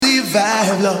believe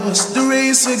I've lost the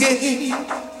race again,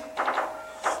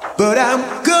 but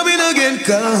I'm coming again,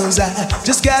 cause I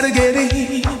just gotta get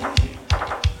in.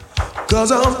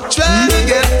 Cause I'm trying to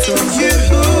get to you.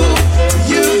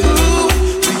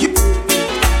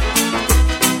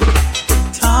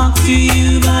 Talk to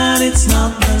you, but it's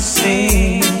not the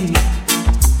same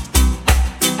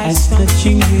as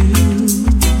touching you.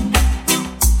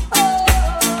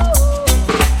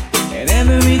 And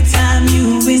every time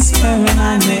you whisper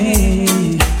my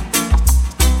name,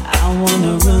 I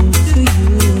wanna run to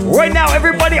you. Right now,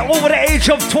 everybody over the age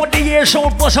of 20 years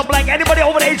old, plus I'm like anybody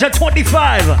over the age of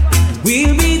 25.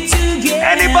 We'll be together.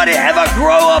 Anybody ever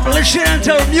grow up listening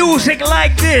to music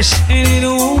like this? And it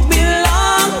won't be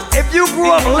long. If you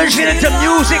grew up listening to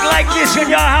music like this in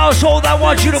your household, I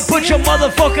want you to put your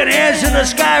motherfucking hands in the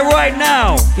sky right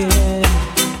now.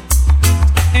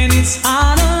 And it's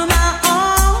out of my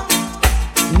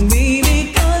own,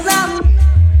 baby, cause I'm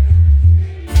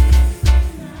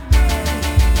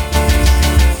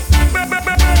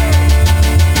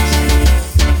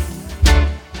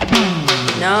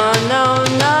no, no,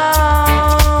 no.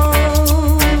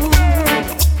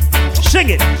 Sing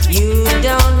it. You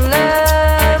don't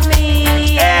love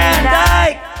me, and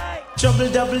I Trouble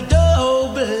double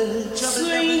double, trouble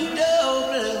double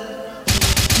double.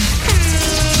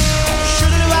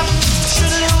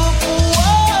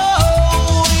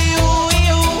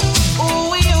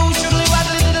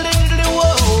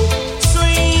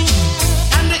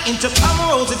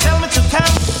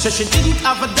 So she didn't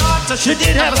have a daughter, she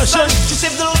did have a son. She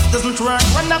said the love doesn't run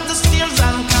up the stairs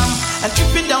and come. And if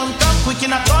you don't come quick,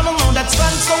 you're not gonna know that's fun.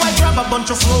 So I grab a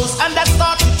bunch of rose and I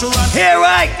started to run. Here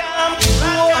I come.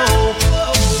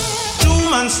 2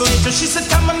 months later, she said,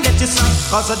 come and get your son.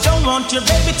 Cause I don't want your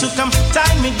baby to come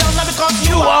tie me down. Now because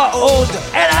you are old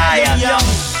and I am young.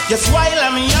 Yes, while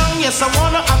I'm young, yes, I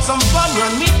wanna have some fun.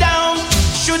 Run me down.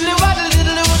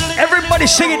 Everybody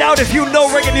sing it out if you know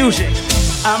reggae music.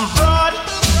 I'm broad.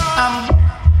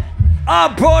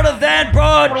 I'm broader than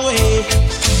Broadway.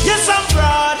 Yes, I'm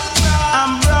broad.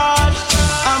 I'm broad.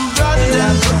 I'm broader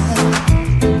than Broad.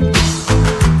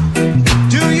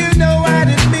 Do you know what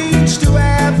it means to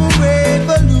have a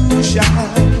revolution?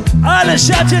 On a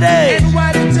Saturday. And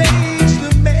what it takes to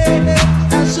make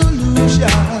a solution.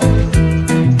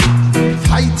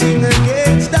 Fighting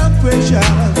against oppression.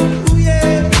 Ooh,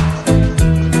 yeah.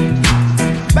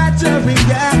 Battering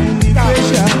down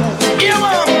depression.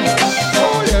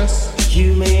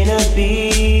 You may not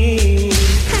be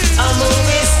a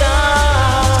movie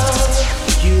star,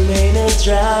 you may not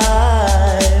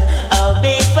drive a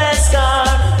big fast car,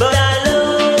 but I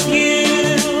love you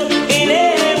in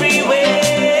every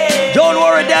way. Don't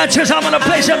worry, dancers, I'm gonna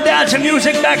play some dancing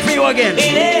music back for you again.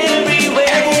 In every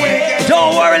way.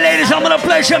 Don't worry, ladies, I'm gonna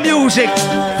play some music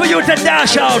for you to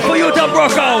dash out, for you to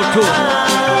rock out to.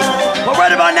 But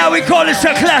right about now, we call this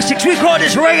the classics. We call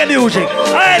this reggae music.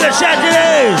 Aye, the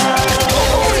Saturdays.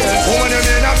 Woman, you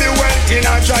may not be wealthy,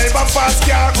 not drive a fast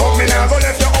car. Come me now, go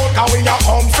left you out, cause we are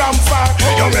home from far.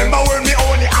 You remember when we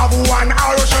only have one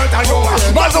arrow shirt and you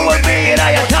are buzzing with me and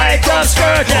I a tight up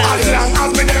skirt. As long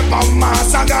as me there, my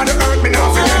master got the earth. Me now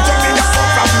forget to me the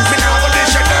fuck from me now go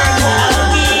dish it down.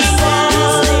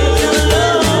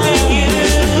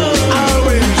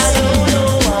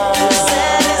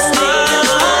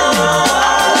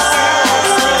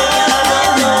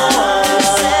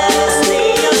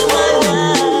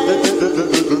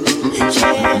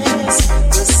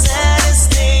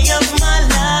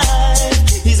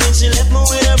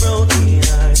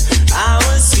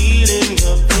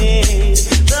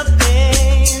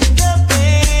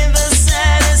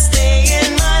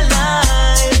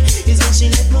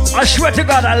 I swear to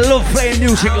God, I love playing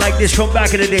music like this from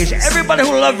back in the days. Everybody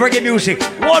who loves reggae music,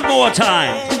 one more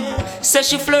time. Says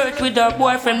she flirt with her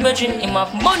boyfriend, virgin him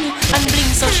of money and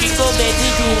bling, so she go bed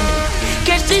with him.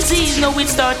 Catch disease, now it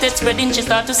started spreading. She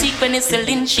start to seek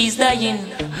penicillin, she's dying.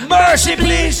 Mercy,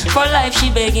 please. For life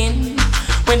she begging.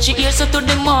 When she hears her to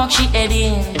the mark, she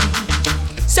heading.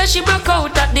 Says she broke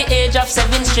out at the age of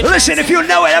 7. Listen, if you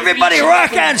know it, everybody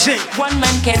rock and sing. One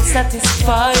man can't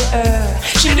satisfy her.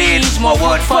 She needs more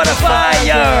wood for the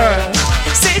fire.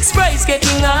 6 price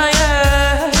getting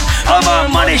higher. How more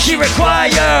money she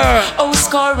require? Oh,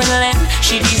 scoring land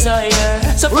she desire.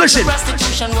 So listen,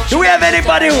 do we have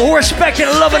anybody who respects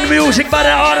and loving music by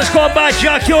the artist called by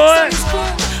Jacques?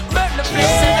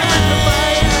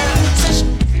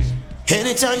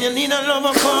 Anytime you need a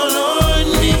lover, call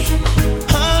on me.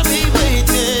 I'll be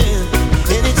waiting.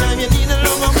 Anytime you need a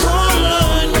lover, call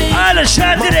on me. On a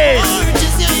Saturday.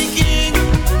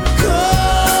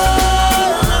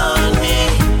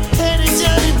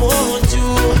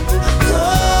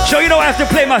 So you know I have to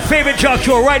play my favorite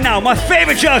jockey right now. My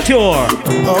favorite jockey.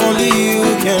 Only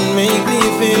you can make me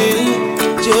feel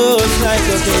just like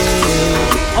a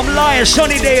day. I'm lying.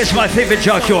 Sunny Day is my favorite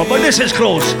jockey, but this is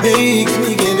close. Makes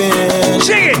me give in.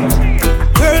 Sing it.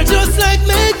 Girl, just like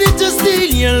magnet, just steal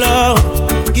your love.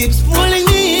 Keeps pulling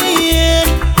me in.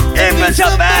 If it's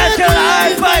a battle,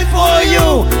 I fight for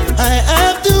you. I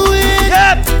have to win.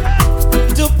 Yep.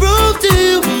 To prove to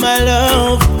you my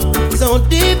love. So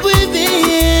deep within.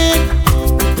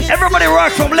 Everybody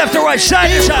rock from left to right, side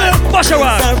to side. Bust a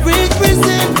rock. I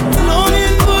represent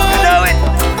longing for. You know it.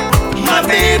 My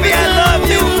baby, I love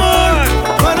you more.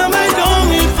 What am I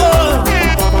longing for?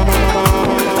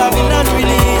 I will not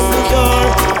release the door.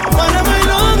 What am I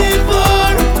longing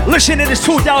for? Listen, it is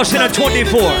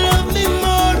 2024.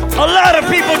 A lot of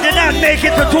people did not make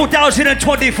it to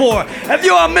 2024. If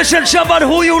you are missing somebody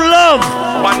who you love,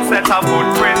 One set of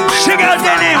footprints. sing out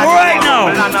their name right now.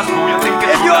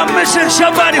 If you are missing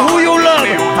somebody who you love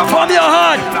from your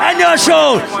heart and your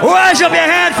soul, rise up your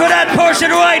hand for that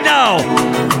person right now.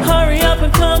 Hurry up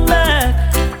and come back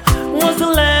was the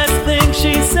last thing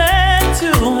she said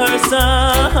to her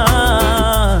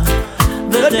son.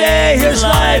 The day his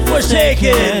life was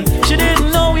taken. She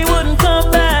didn't know he wouldn't come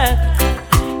back.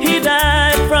 He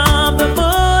died from the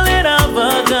bullet of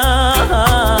a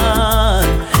gun.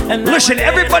 And listen,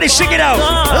 everybody sing it out.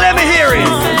 Let me hear it.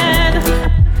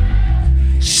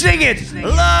 Sing it,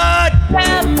 Lord.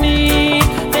 At me,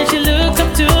 then she looked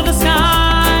up to the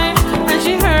sky, and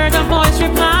she heard a voice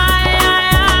reply.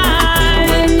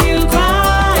 When you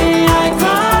cry, I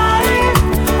cry.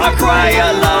 I cry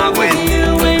along with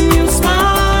you. When you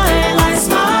smile, I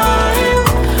smile.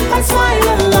 I smile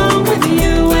along with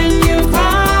you. When you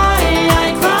cry, I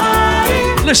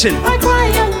cry. Listen, I cry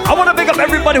along. I want to pick up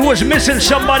everybody who is missing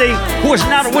somebody who is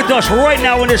not with us right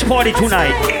now in this party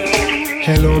tonight.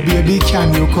 Hello baby,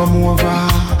 can you come over?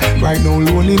 Right now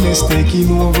loneliness taking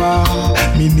over.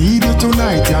 Me need you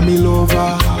tonight, yeah me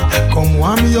lover. Come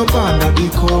warm me up under the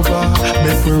cover.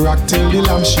 Make we rock till the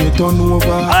lampshade turn over.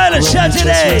 All the Saturdays.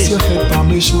 Rest your head on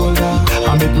my shoulder.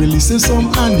 I make we listen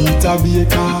some Anita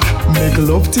Baker. Make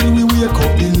love till we wake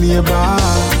up the neighbor.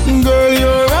 Girl,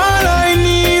 you're all I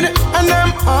need, and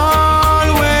I'm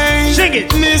always sing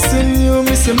it. Missing you,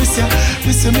 miss you, baby.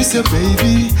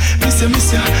 Miss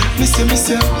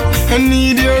you. I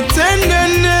need your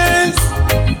tenderness.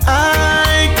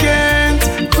 I can't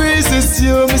resist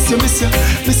you, miss you,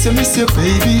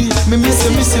 baby. Me miss you.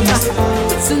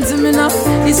 Listen to me now,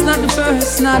 it's not the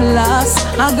first, not the last.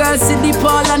 A girl see the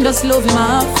Paul and just love him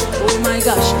off. Oh my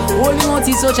gosh, all you want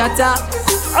is such a top.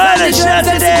 All the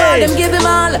Saturdays. Them give him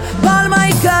all. Paul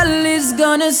Michael is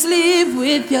gonna sleep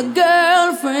with your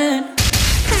girlfriend.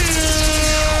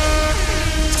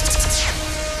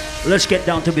 Let's get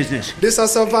down to business. This a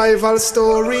survival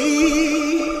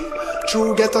story.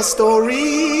 True ghetto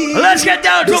story. Let's get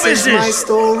down to this business. This is my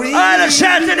story. All the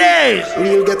Saturdays.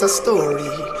 Real ghetto story.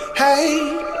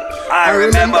 Hey. I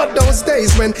remember those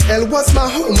days when hell was my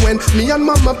home. When me and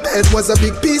mama bed was a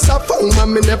big piece of foam.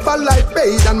 And me never like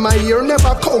bathe and my ear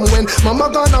never come. When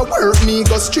mama gonna work me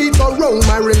go street go roam.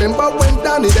 I remember when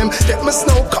Danny them take my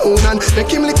snow cone and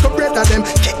make him lick a bread of them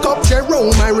kick up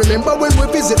Jerome. I remember when we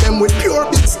visit them with pure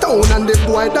big stone. And the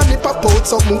boy Danny pop out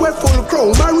something with full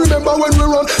chrome. I remember when we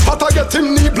run but I get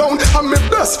him knee blown. And my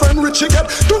best friend Richie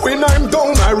get doing I'm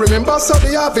down. I remember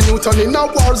Sunday Avenue turning a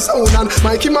war zone. And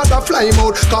Mikey mother fly him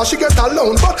out cause she get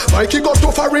alone, but Mikey got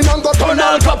too far in and got on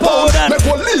Al Capone. Make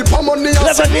one leap of money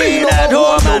and set me no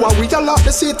home. Now we all love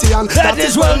the city and that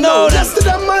is well known.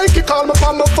 Yesterday Mikey called me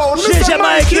on my phone. Listen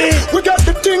Mikey, we got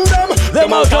the thing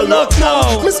them out of luck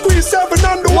now. Me squeeze 7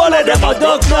 and the one of them a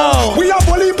duck now. We have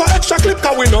one leap of extra clip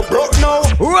cause we no broke now.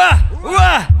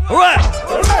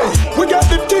 Hey, we got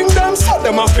the thing them so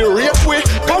them a feel rape we.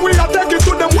 Cause we a take it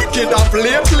to them wicked up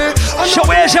lately. So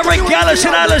where's every gallus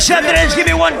and all the Saturdays? Give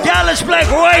me one gallus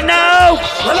black right now.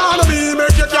 Well, I know me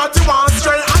make you cat you want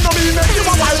straight. I know me make you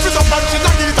a wife with a bunch of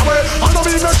get away. I know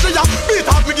me make you beat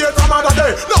up me gate from another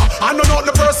day. No, I know not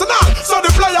the personal. So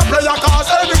the player cause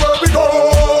anywhere we go.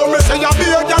 Me say you be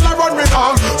a gal and run me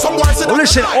down. Some boys say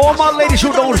listen, all my ladies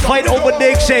who don't fight over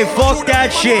dick say fuck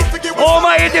that shit. All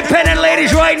my independent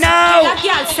ladies right now. That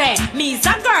girl say, me's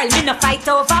a girl, me no fight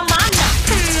over man.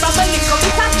 From a little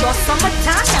bit of just some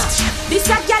batana. This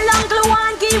a girl angle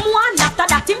one game one. After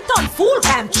that him turn fool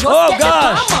cam just get God.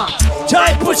 the bomber.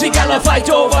 Tight pussy gal a fight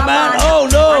over man. Oh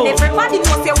no. And everybody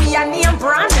knows say we a name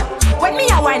brand. When me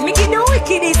a wine, me give the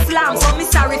wicked Islam. So me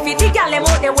sorry for the gal them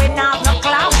out there when I have no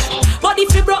clown. But if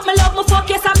you broke me love, me fuck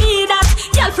yes I me that.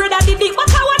 Girl Freda did it, but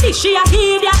how I did she a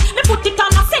hear that? Me put it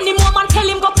on a send him home and tell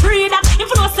him go pray that. If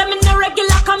you know say me no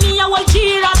regular, come me a will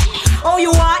cheer that.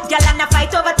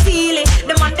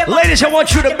 Ladies, I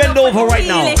want you to bend over right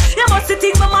now. Ladies,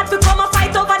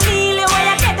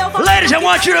 I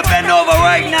want you to bend over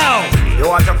right now. You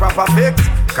want a proper fix?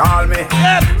 Call me.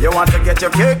 Yep. You want to get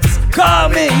your kicks? Call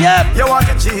me. Yep. You want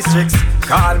your cheese tricks?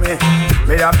 Call me.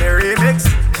 Me have the remix?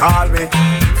 Call me.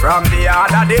 From the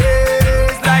other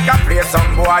days, like I play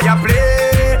some boy I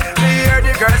play. Me hear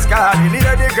the girls calling,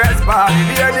 hear the girls bawling,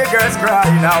 hear the girls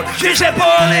crying out. She said,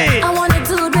 Paulie. I want a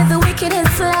dude with the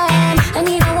wickedest slang. I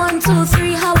need a 1, 2,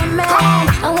 3, how a man.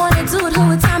 I want a dude who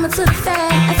would time it to the fan.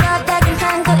 I thought that can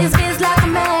tangle his biz like a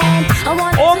man.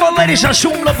 All my ladies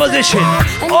assume the position.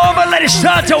 All my ladies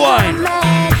start to whine.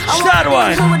 Start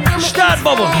whine. Start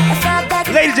bubble.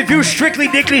 Ladies, if you strictly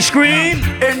dickly scream.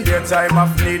 In their time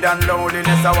of need and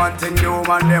loneliness, I want in you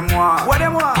and them want. What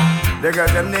them want? The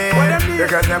girls them need. The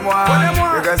girls them want.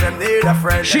 The girls them need a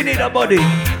friend. She need a buddy.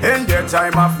 In their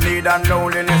time of need and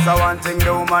loneliness, I want in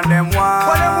you and them want.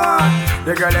 What them want?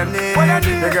 The girl them need.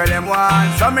 The girl them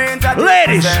want. Some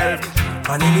ladies.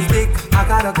 My name is Dick, I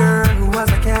got a girl who was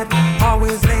a cat,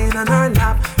 always laying on her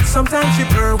lap. Sometimes she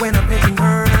purr when I'm petting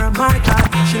her, my God.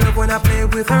 She love when I play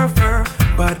with her fur.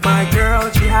 But my girl,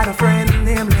 she had a friend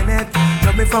named Lynette.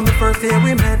 Loved me from the first day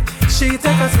we met. She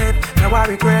take a set, now I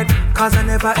regret, cause I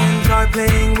never enjoyed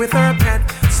playing with her pet.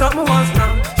 Something was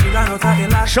wrong, she ran out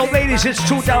of the So ladies, it's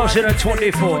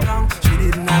 2024. She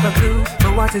didn't have a clue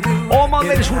for what to do. All my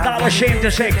ladies who not ashamed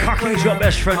to say Cocky's your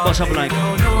best friend, but I'm like,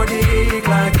 no dick,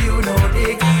 like you know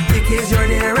dick. Dick is your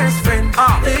dearest friend.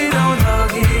 They don't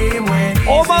hug him when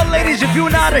all my ladies, if you're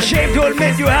not ashamed to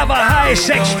admit you have a high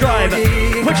sex drive,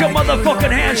 put your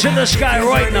motherfucking hands in the sky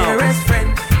right now.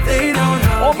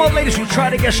 All my ladies who try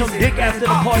to get some dick after the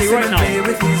party right now.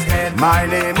 My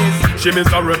name is. She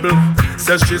miserable,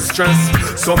 says she's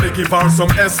stressed, so me give her some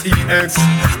sex.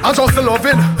 I just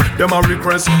loving them a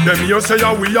request. Them here say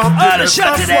we are the best.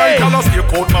 That's why y'all stay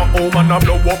out my home and I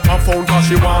blow up my phone, cause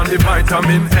she want the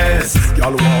vitamin S.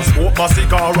 Y'all want smoke my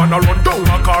cigar and I run down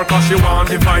my car, cause she want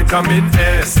the vitamin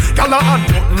S. Y'all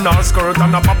unbutton her skirt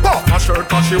and I pop off my shirt,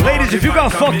 cause she want. Ladies, if you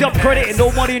got fucked up credit and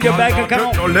no money in your bank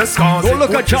account, go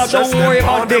look at job. Don't worry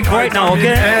about dick right now,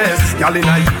 okay?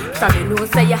 From you know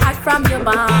say you hot from your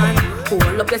band.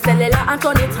 Hold up your cellular and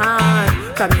turn it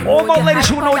on. All my ladies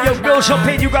who know your bills are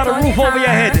paid, you got a roof over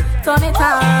your head. Turn it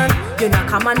on. You're not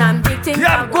common and big things. You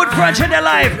have good friends in their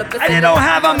life, and you don't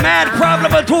have a mad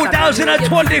problem in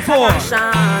 2024.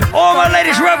 All my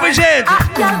ladies represent.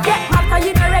 Y'all get mad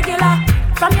you the regular.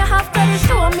 From your half credit,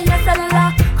 show me your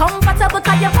cellular. Comfortable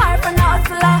cause you're far from the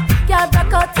hustler. Y'all back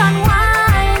out and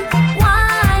wine.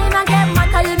 Wine and get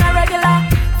mad cause you the regular.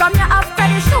 From your half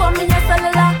credit, show me your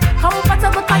cellular.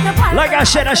 Comfortable cause you're far. Like I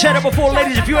said it before,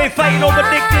 ladies, if you ain't fighting over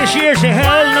dick this year, say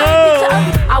hell no.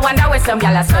 I wonder where some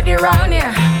y'all are study round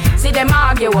here. See them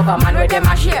argue over man where them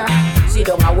a share. See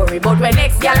don't a worry about when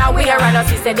next y'all are wear. And us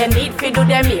say them need to do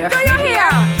them here. Do you hear?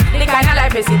 The kind of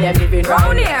life we see them living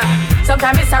round here.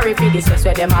 Sometimes it's sorry for this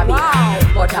where them a be.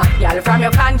 But y'all from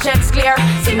your conscience clear.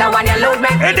 See now when you load me.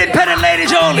 Independent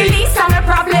ladies only. The least of my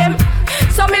problem.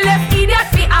 So me left idiot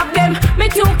fi have them. Me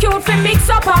too cute fi mix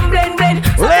up and blend.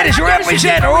 So ladies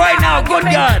represent right now, good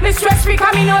God. Me stress free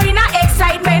cause me know in a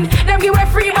excitement. Them give away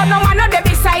free but no man no dey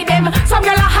beside them. Some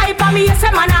girl a hype on me, yes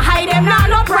a man a hide them. Nah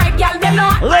no pride girl them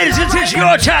no. Ladies, it's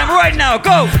your time right now,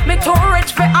 go. Me too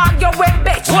rich fi argue with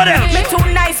bitch. What else? Me too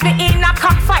nice fi in a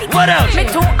cockfight. What else? Me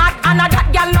too hot and a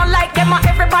that girl no like them.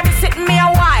 Everybody sitting me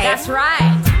a while. That's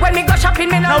right. When me go shopping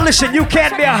me no. Now listen, you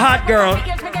can't be a hot girl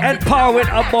and power with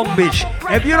a bum bitch.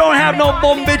 If you don't have no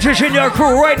bum bitches in your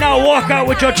crew right now, walk out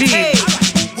with your team.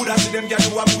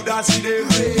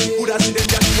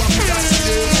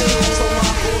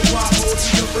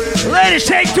 Ladies,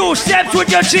 take 2 steps with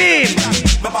your team.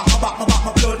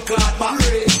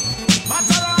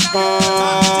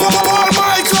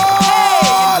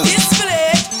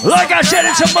 Like I said,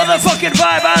 it's a motherfucking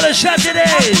vibe out of shot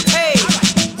today.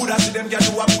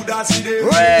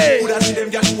 Ray.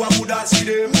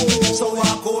 So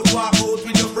walk out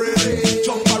with your friend.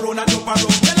 Jump around and jump around.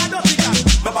 Tell her nothing.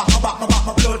 My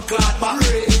blood clot back.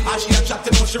 As she a chat to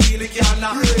know she really can't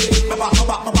knock. My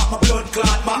blood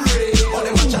clot back. All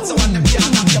them a chat so one them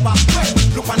can't knock your back.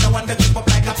 Look on the one that keep up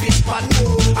like a fish pan.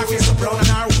 Her face so brown and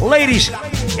her. Ladies,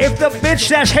 if the bitch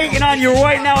that's hating on you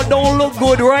right now don't look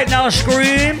good right now,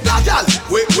 scream.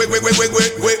 Wait. They're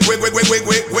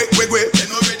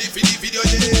not ready for the video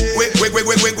yet. Wait.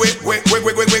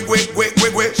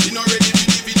 She not ready for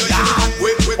the video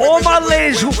yet. All my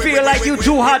ladies who feel like you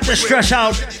too hot to stress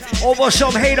out over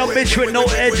some hater bitch with no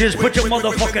edges, put your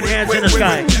motherfucking hands in the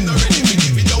sky.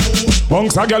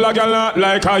 Bunks a girl not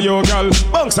like a you girl.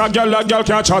 Bunks a girl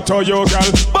can't chat to you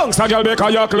girl. Bunks a girl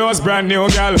because your clothes brand new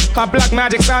girl. A black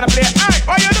magic sound play. Hey,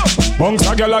 what you do? Bunks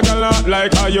a girl not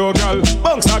like a you girl.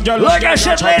 Bunks a girl. Like I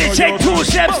said, lady, take 2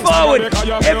 steps forward.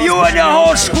 If you and your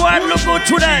whole squad look good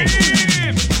tonight.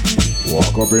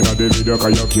 Walk up in a the video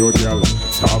cause you cute girl.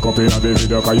 Talk up in a the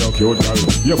video cause you cute girl.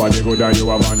 Your body good and you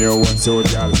have on your own suit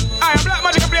girl. I am black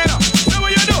magic player now. Know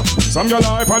what you do? Some girl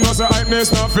hype and no say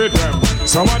hypeness not fit them.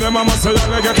 Some of them I must say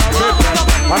you get a fit them.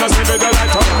 And I see the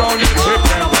light up round and hit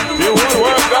them. The whole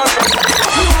world done.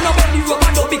 You wanna body rock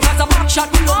and up because of back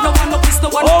shot. You love no one no pistol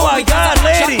one. Oh my God,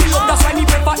 ladies. That's why me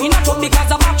prefer in a truck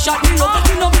because of back shot. You love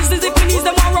no business if you need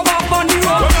them or rub up on the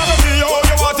road. Remember me, you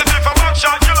want it if a back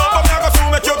shot. You love me, I go to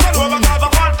make you turn over because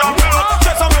of phantom.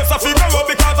 Just some rest of figure up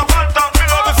because of phantom. You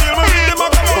love the feel me in the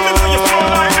mug, you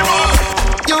slow like the mug.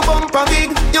 You bumper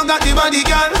big, you got the body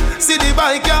girl. See the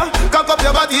bike girl, cock up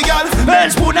your body girl.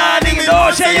 Benz Punani,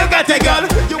 no say you got the girl.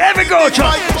 Every go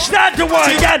truck, start to work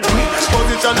again.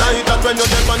 Position like that when you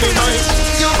get on the mic.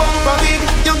 You bumper big,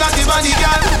 you got the body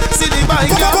girl. See the bike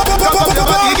girl, cock up your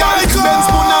body girl. Benz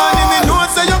Punani, me know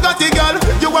say you got the girl.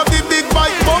 You have the big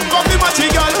bike, bump up the matchy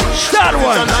girl. Start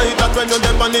one. Position like that when you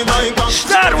get on the mic.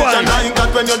 Start one. Position like that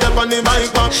when you get on the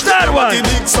mic. Start one. Your body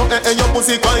big so your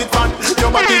pussy quite fat. Your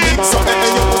body big so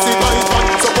your pussy quite fat.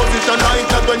 So position like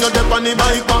that when you get on the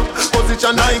mic.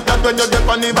 Position like that when you get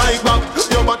on the mic.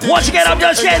 Once again, I'm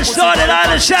just getting started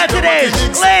on the Saturdays.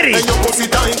 Ladies.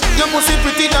 Your pussy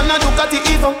pretty than a Ducati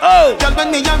Evo. Oh. Girl,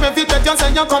 when me have every day, you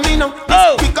say you come in.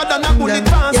 Oh. Quicker than a bullet,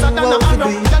 faster than a arrow.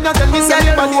 Can you tell me say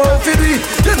you body want to do it?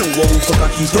 You know how to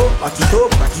back it up, back it up,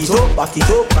 back it up, back it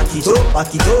up, back it up,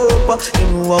 back it up. You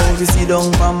know how to sit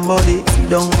down pam body, sit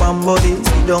down pam body,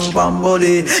 sit down pam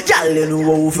body. Girl, you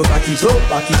know how to back it up,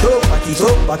 back it up, back it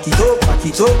up, back it up, back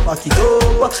it up, back it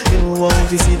up. You know how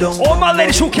to sit down. All my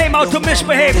ladies who came out to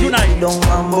misbehave tonight. Girl,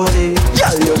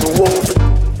 you know how to.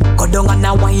 Go down and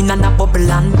a wine and a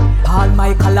bubble and Paul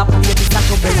Michael up and ladies a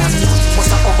trouble and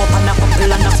Bust a hug up and a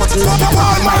couple and a puddle and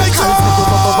Paul Michael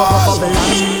bubble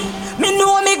and Me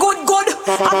know me good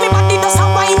Everybody does a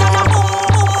wine and a boom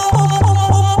boom boom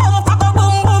boom boom boom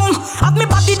boom boom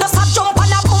Everybody does a jump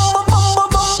and a boom boom boom boom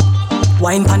boom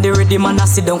Wine pan the rhythm and a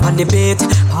sit down pan the beat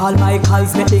Paul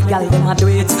Michael's make the gal dem a do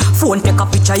it Phone take a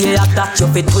picture yeah that you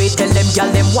fit wait Tell them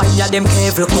gal dem wine ya dem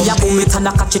careful Me a boom it and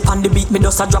a catch it on the beat Me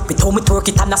just a drop it How me twerk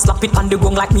it and a slap it on the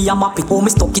gong like me a map it How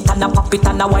me stuck it and a pop it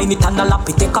and a wine it and a lap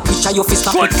it Take a picture you fit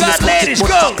snap it Good ladies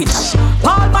go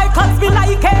Paul Michael's me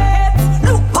like it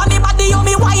Look on the body you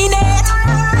me wine it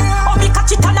How me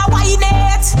catch it and a wine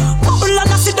it Bubble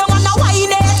and a sit down and a wine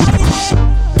it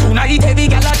Tonight every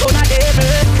gal a turn a devil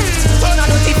Turn a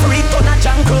dirty freak, turn a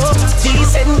jankro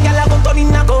Decent gal a go turn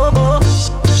in a go-go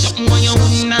Something when you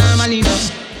wouldn't normally do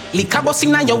Lick a bus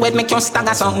inna your head, make you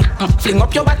stagger song Fling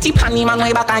up your body, panty man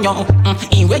way back on you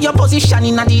In where your position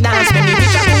inna the dance When the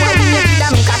bitch a go a win, you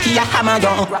make a key a hammer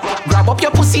you Grab up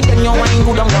your pussy, then you wine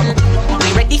good on you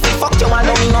We ready for fuck you, and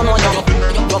we no know you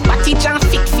Your body jam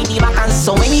fit for the back and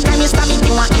so anytime you stab it,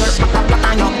 you want your back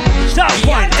on you Start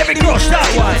wine, every girl start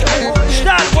wine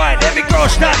Start wine, every girl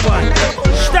start wine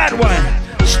Start wine,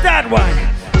 start wine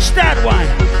Start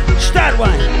wine, start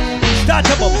wine Start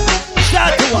to bubble,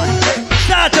 start to wine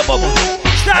Start to bubble,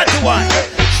 start to wine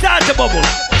Start to bubble,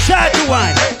 start to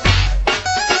wine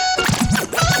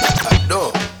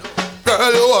No,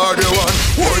 girl you are the one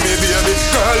Hold me baby,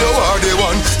 girl you are the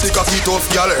one Take a feet off,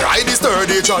 girl, ride the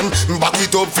sturdy John Back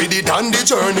it up for the dandy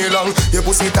journey long Your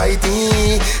pussy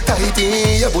tighty,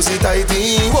 tighty Your pussy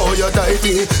tighty, oh you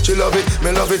tighty She love it,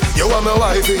 me love it, you are my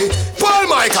wifey Paul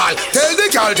Michael, tell the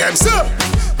girl them sir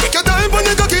Take your time on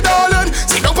the cocky darling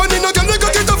Sit down on the no girl the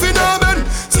cocky tough in her man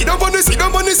Sit down on the, sit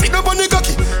down on the, sit down on the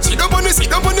cocky Sit down on the, sit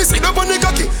down on the, sit down on the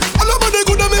cocky All about the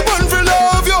good of me born for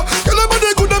love you All about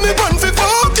the good of me born for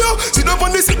fuck you Sit down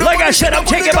on the, sit down on the Like I said, I'm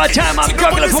taking my time, I'm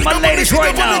struggling for my ladies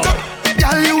right now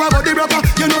Girl, you a body broker,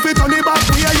 you know fi turn it back.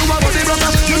 Yeah, you a body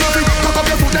broker, you know fi cock up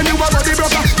your foot, then you a body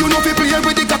broker. You know fi play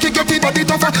with the cocky, get the body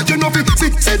tougher. You know fi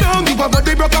sit down, you a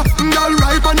body broker. Girl,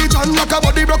 right on the chan like a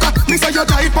body broker. Me say you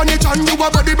tight on the chan, you a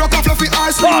body broker. Fluffy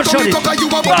eyes, slim tummy cocker, you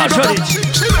a body broker.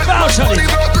 Bounce on it,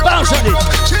 bounce on it,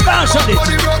 bounce on it,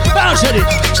 bounce on it,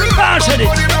 bounce on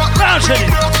it, bounce on it.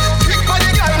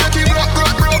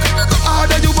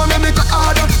 Harder, you wanna make it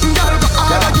harder. Girl, go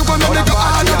harder, you wanna make it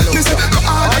harder. Me say go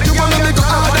harder, you wanna make it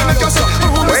harder. Make yourself.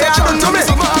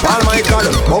 Paul Michael,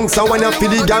 bounce when you feel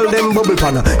the girl them bubble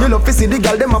pan. You love to see the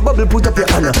girl them a bubble, put up your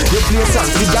hand. You play song,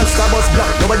 the girl Starbucks black.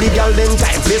 Nobody girl them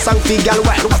time, play song, the girl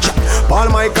wild. Watch it. Paul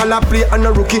Michael a play and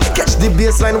a rookie. Catch the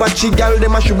baseline, watch the girl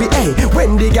them a should be. Hey,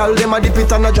 when the girl them a dip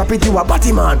it and a drop it, you a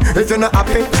batty man. If you're not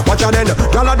happy, watch out then.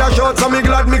 Girl a dash out, so me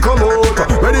glad me come out.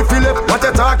 Ready Philip, what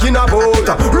you talking about?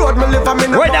 Road me live a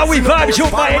minute. Right now we vibes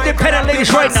with my independent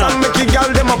ladies right now. Make the girl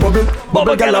them a bubble,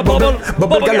 bubble girl a bubble,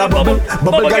 bubble girl a bubble,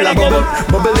 bubble girl a bubble,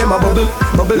 bubble them a bubble,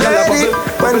 bubble girl a bubble.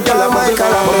 When girl a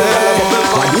Michael a bubble.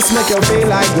 Why this make you feel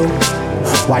like though?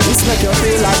 Why this make you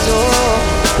feel like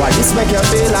though? Why this make you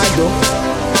feel like though?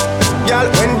 Girl,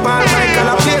 when Paul Michael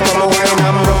a play, come on wine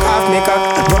and broke off me cock,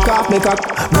 broke off me cock,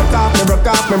 broke off me, broke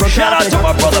off me, broke off me. Shout out to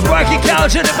my brother Marky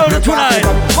Couch in the building tonight.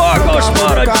 Marcos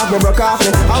Mother. Broke off me.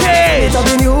 Jay. Send it up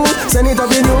in you, send it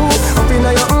up in you, up in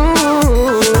your come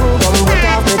broke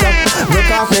off me cock,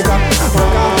 broke off me cock,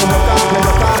 broke off me, broke off me,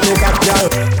 broke off me cock, girl.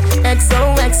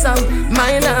 XOXO,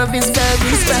 my love is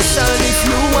very special. If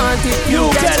you want it, you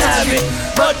can have it,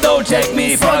 but don't take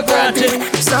me for granted.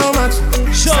 So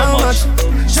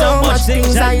much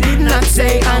things I did not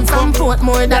say. And some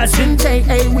Portmore that's in J.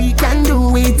 Hey, we can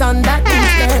do it on that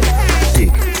instead.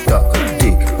 Tick tock,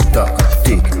 tick tock,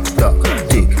 tick tock,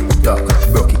 tick tock.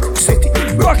 Broke it, set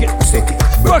it, broke it, set it,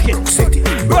 broke it, set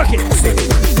it, broke it, set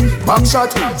it. Back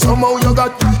shot, somehow you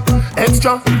got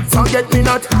extra. Forget me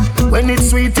not when it's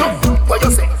sweet. You, what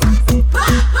you say?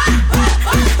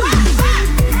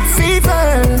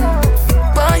 Fever,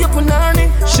 buy your punani.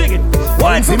 Sing it.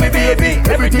 Wine for me, baby.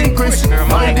 Everything crisp.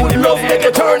 My good love make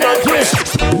you turn and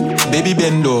twist. Baby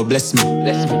Bendo, bless me.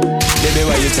 Baby,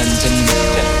 why you tempting me?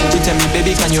 You tell me,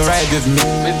 baby, can you ride with me?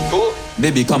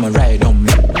 Baby, come and ride on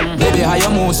me. Baby, how you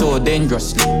move so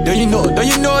dangerously? Don't you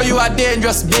know you are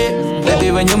dangerous, babe?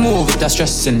 Baby, when you move, it's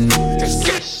stressing me.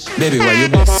 Baby, why you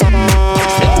blessing me?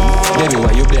 Baby,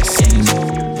 why you blessing me?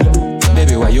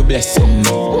 Baby, why you blessing me?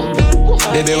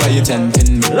 Baby, why you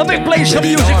tempting me? Let me play some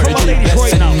music for my ladies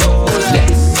right now.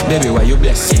 Bless. Baby, why you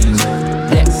blessing me?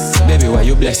 Bless. Baby, why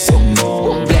you blessing me?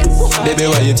 Bless. Baby,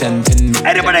 why you tempting me?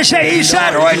 Anybody say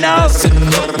Eastside right now?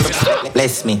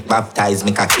 Bless me, baptize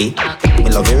me cocky. Me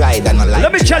love you ride and I like.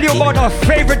 Let me tell you about our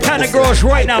favorite kind of girls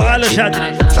right now, Alison.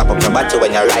 Slap up your body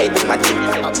when you ride in my team.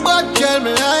 A bad girl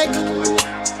me like.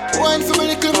 One for me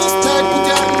little mustard, put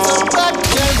your hands up. Bad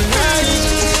girl me like.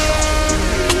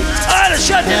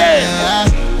 Alison today.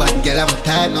 Bad girl I'm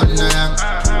tight, nothing wrong.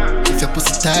 If your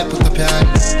pussy tight, put up your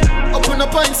hand. Open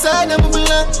up inside, never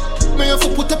belong. Me have to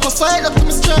put up a fight up to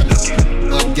me strong.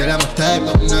 Bad girl I'm tight,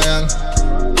 nothing wrong.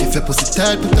 If your pussy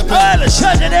tight, put up your hand.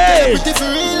 Alison today. Pretty for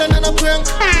real and not a prank.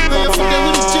 Me have to get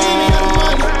with the genie and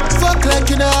money. Fuck like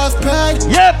you don't have pride.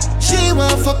 Yep. She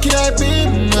want fuck you like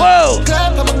me. Whoa.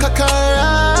 Clap on my cock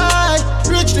alright.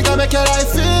 Rich nigga make your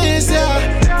life easier.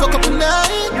 Fuck up a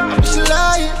night, I'm just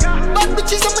lying. Bad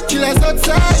bitches I'm a killers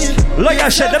outside. Like I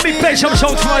said, let me play some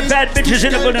songs for my bad bitches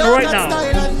in the building right now.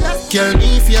 Girl,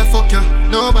 me if you fuck you,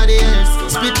 nobody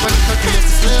else. Split on the cocky, you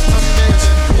slap on the bench.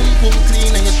 Boom boom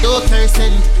clean and you don't carry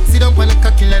scent. Sit down on the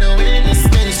cocky, let the way this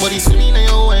Spanish. Body swing in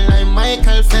your well like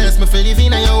Michael Phelps. Me feel live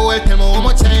in your well, tell me how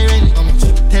much I rent.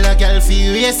 Tell a girl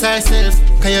fi raise herself.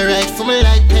 Can you ride for me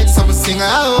like pets? Some sing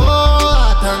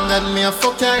oh, thank God me a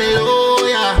fuck her low,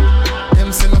 yeah.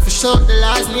 Them say me fi shout the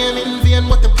last name in vain,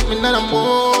 but they put me in a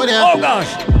mode, yeah. Oh gosh.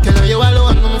 Tell her you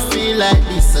alone, me feel like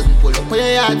this. As me pull up on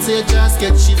your yard, say just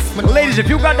get shift. Ladies, if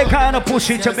you got the kind of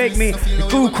pussy to make me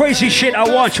do crazy shit, I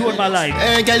want you in my life.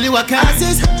 Hey girl, you a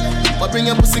classes, but bring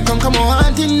your pussy come on,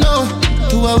 want it now.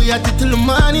 Two hours we at it till the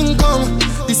morning come.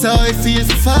 This how it feels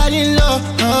to fall in love.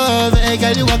 Oh, hey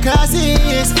girl, you a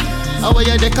classes. How are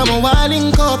you they come on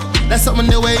wilding cup? That's something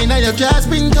the way now your grass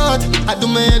been cut. I do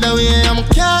me the way I'm a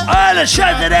cat. All the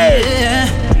shit today. Yeah.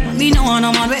 Me no want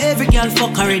a man where every girl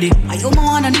fuck already. I you no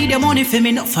wanna need the money for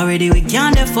me not for ready. We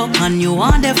can't the fuck and you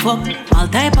want the fuck. All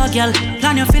type of girl,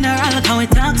 plan your funeral can we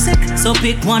toxic. So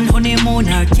pick one honeymoon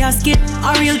or casket.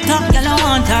 A real top girl I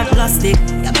want her plastic.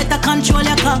 You better control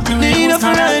your cock. Need a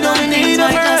friend, don't need a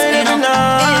friend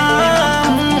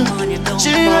She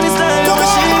understand,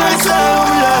 she understand.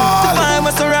 The vibe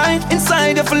was alright,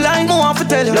 inside of a line. I want to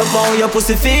tell you. Love how your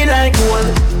pussy feel like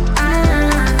gold.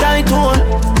 Tight hole.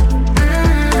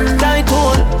 Tight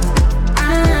hole,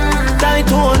 tight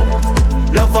hole.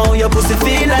 Love how your pussy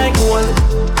feel like gold.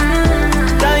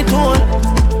 Tight hole.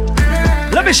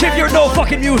 Let me see if you're no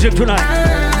fucking music tonight.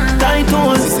 Tight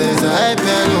hole. She says I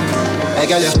pay look. Hey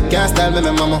girl, you can't style me,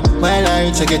 mama. While I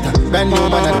reach, I get a brand new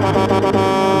man.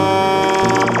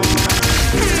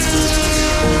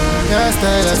 Can't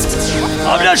can't style us.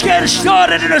 I'm just getting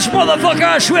started in this motherfucker,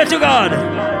 I swear to God.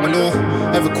 I know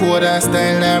every code and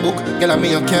style in our book. Girl, I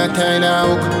mean you can't tie in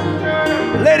our hook.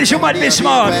 Ladies, you might be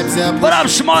smart, but I'm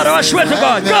smarter, I swear to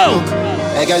God. Go!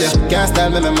 Hey girl, you can't style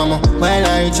me, mama. While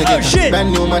I reach again,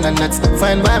 brand new man and nuts.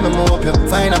 Find by me, hope you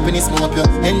find happiness, hope you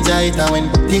enjoy it. And when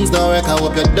things don't work, I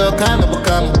hope you don't call me,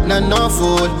 become not no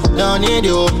fool. Don't need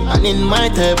you, and in my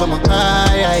type, I'm a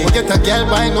high. Get a girl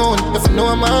by noon, if you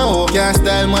know my hope. Can't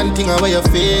style man thing how you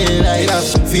feel like.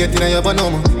 Faith in your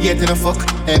banana, hate in a fuck.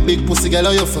 Hey big pussy girl,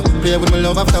 how you fuck? Play with my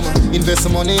love after me. Invest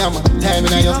some money, I'm a time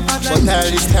in you. But all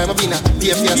this time I've been a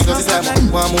pay for your stuff is like me.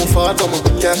 Wanna move forward, come on,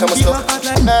 can't come stuck.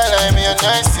 Nah, like me a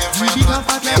nice thing for you.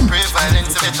 Me a pray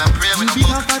violence, I bet I pray with the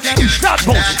book. Start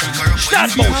bones, start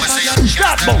bones,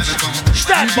 start bones,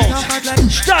 start bones,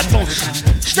 start bones,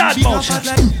 start bones.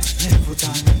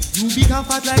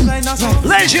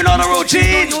 Ladies, you know the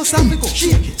routine.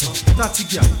 Shake it up, that's it,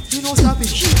 girl. You know stop it.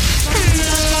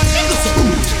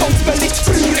 Bounce belly,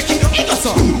 break it up,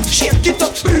 shake it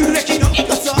up, break it up,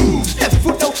 left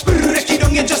foot out, break it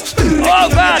down, you just. Oh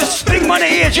God, Big Money,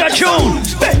 here's your tune.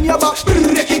 Bend your back,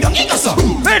 break it down,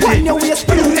 bend your waist,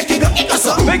 break it down.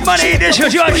 Big Money, this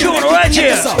is your tune right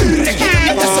here.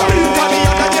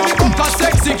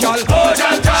 Sexy girl, she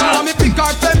want me pick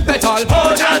her femme petal.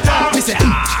 Me say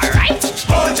alright,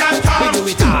 we do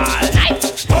it all night.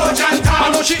 I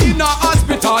know she in a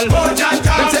hospital. Them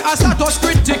say her status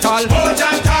critical.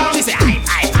 She say I,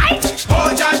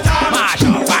 mash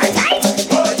up right.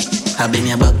 I been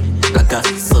your back like a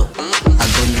so. I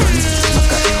gun runs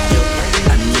back up yo.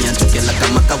 And me a choke like a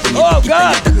maca when you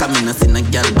get it. Come in a sin a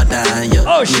girl bada yo.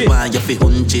 Oh shit. You want you fi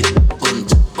hunch it.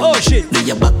 Oh shit. Do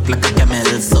your back like a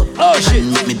camel so. Oh shit.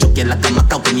 And make me choke like a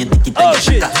maca when you take it. Oh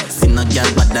shit. Sin a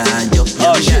girl bada yo.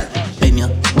 Oh shit. Bend your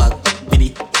back,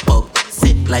 pity up,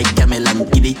 sit like camel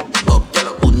and giddy up.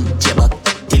 Hunch your back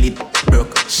till it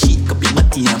broke. Shake up your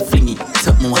body and fling it.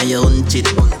 Something while you hunch it.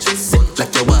 Sit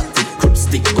like you walk with crop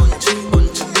stick.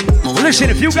 Listen,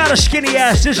 if you got a skinny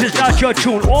ass, this is not your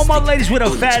tune. All my ladies with a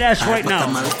fat ass right now.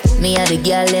 Me a the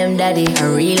girl them daddy, a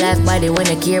real life body. When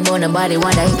I care about nobody,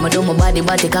 want to hit my do my body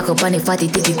cock up on the fatty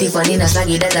titty tiff and in a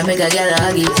saggy that I make a girl a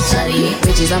huggy. Sorry,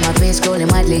 bitches on my face scrolling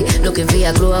madly, looking for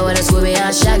a clue I wanna swim me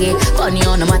and shaggy. Funny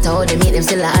on no matter how they meet them,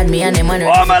 still I add me and them on.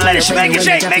 All my ladies, make it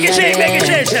shake, make it shake, make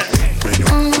it shake.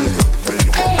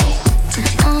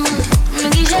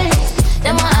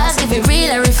 Them I ask if it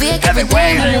real or if fake. Every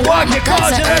way you walk, your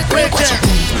cars in that picture.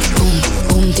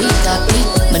 Boom, tick tock, tick.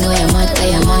 But know you're mad,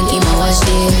 I am man, in my watch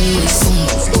this.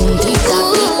 Boom, tick tock,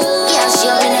 tick. Yeah, she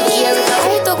on in a gear.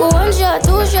 I took 1 shot,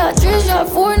 2 shot, 3 shot,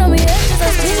 4. Now me head just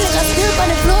a spin like a spear on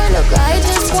the floor. Look, I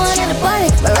just want in the body,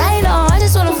 but right now I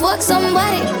just wanna fuck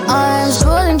somebody. I'm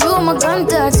scrolling through my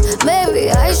contacts.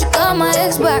 Maybe I should call my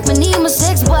ex back. I need my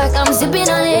sex back. I'm sipping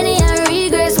on any and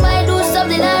regrets. Might do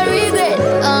something I regret.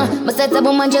 But set up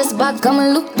on my chest back. Come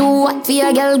and look too hot for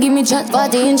a girl. Give me chat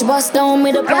 40-inch bust down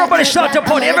with a black. Everybody start to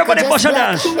party. Everybody bust a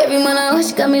dance. Every man I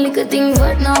watch got me like a thing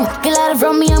right now. Get out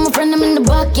from me, I'm a friend, I'm in the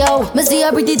back, yo. Me see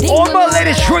a pretty thing. All my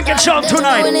ladies drinking some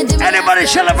tonight. Anybody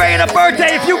celebrating a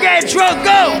birthday? If you get drunk,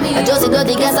 go. I just got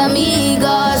the gas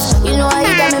amigos. You know how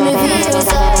you got me feel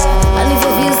so. And if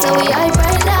you feel so, we hype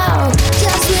right now.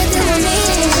 Just wait till we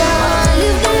meet ya.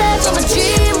 Live the life of a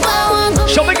dream.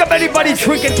 So make up anybody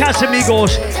drinking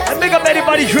Casamigos and make up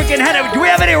anybody drinking Henna. Do we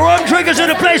have any rum drinkers in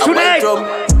the place tonight? I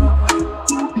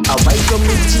white rum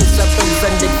with cheese, friends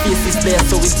and dead faces there,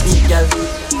 so it's big, girl.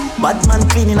 Bad man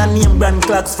cleaning and name brand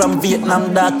clocks from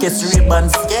Vietnam, darkest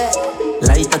ribbons.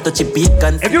 Light a touchy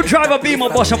bacon. If you drive a Beamer,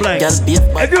 bust a blank.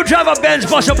 If you drive a Benz,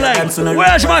 bust a blank.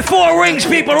 Where's my 4 rings,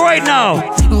 people, right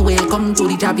now? Welcome to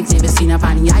the tropics, never seen up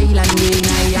on the island.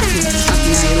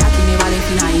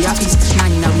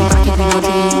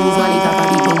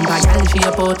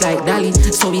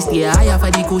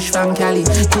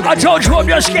 I told you I'm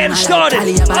just getting started.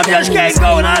 I'm just getting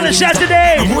going on a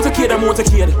Saturday. I'm motorcade.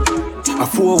 A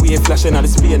 4-way flashing on the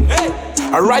spin.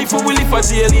 A rifle will lift a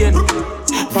the alien.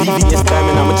 VVS time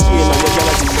and I'm a chain and your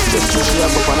galaxy just push you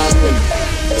up on a rain.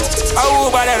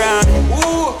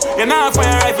 Oh, you're not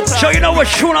fire rifle. So you know what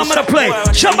tune I'm gonna play?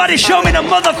 Somebody show me the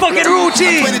motherfucking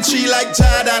routine. 23 like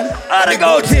Jordan. How to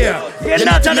go here? You're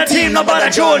not on the team, nobody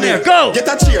join here. Go. Get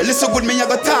a cheer, listen good, me you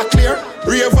got talk clear.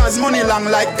 Ravers money long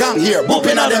like gang here.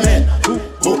 Booping at them head.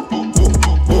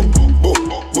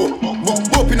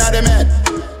 Booping at them head.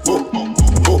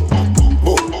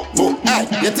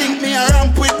 You think me a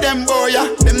ramp with them, boy, yeah?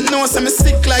 Them know some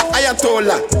sick like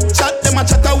Ayatollah. Chat them a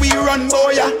chat a we run,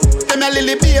 boy, yeah? Them a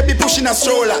lily baby pushing a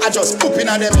stroller. I just pooping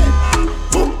at them head.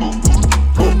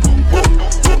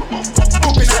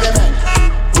 Pooping at them head.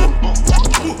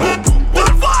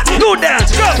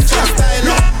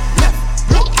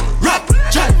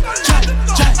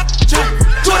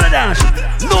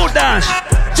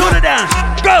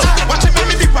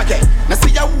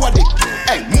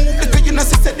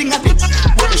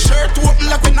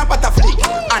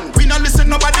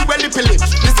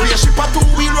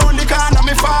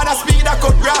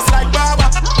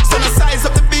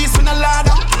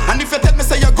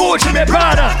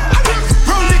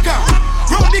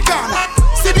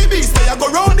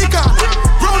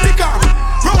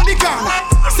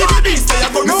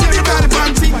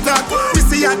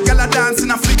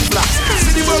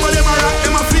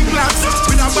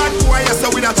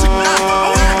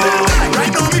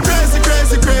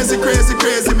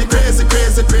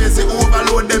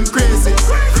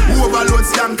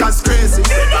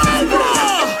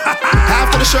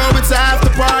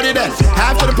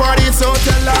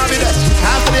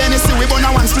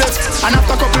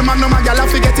 the man, no my gal, I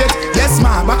forget it. Yes,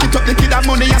 ma, back it up, the kid have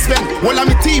money I spend. All of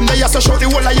me team, they also show the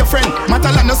whole of your friend.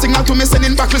 Matalan no signal to me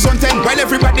sending back on 10. While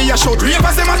everybody ya show 3 of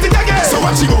us them at it again. So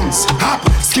watch you bounce, hop,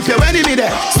 skip your enemy there.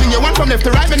 Swing your one from left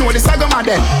to right, me know the saga man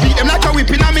then. Beat them like a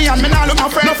whip in me and me nah look my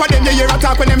friend. Enough of them you hear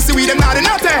attack when them see we them not in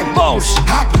nothing. Bounce,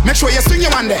 hop, make sure you swing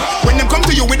your one there. When them come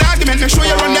to you with argument, make sure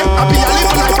you run them. Happy I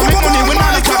live a life and make money, we not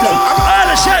look at them. All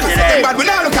the shit today. Bad, we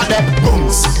not look at them.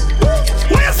 Bounce.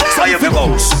 So you feel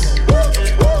bounce.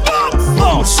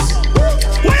 Bounce.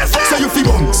 So you feel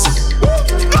bounce.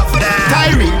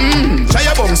 Tyree, try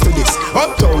your bounce to this.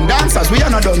 Uptown dancers, we are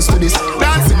not done to this.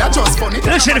 Dancing, not just funny.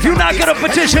 Listen, if you're not gonna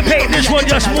participate in this one,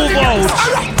 just move out.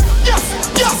 Alright. Yes,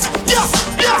 yes, yes,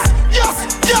 yes, yes,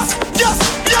 yes, yes,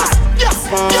 yes, yes,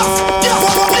 yes, yes.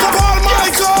 Paul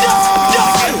Michael.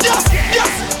 Yes, yes,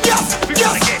 yes, yes,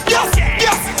 yes, yes, yes,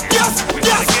 yes,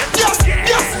 yes, yes,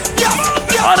 yes,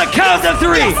 yes. On the count of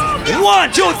 3.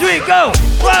 1, 2, 3, go.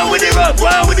 Round with the road,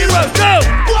 round with the road, go.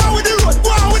 Wow with the road,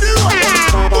 wow with the road.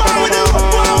 Wow with the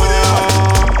road, wow with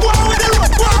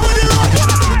the road.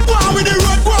 Wow with the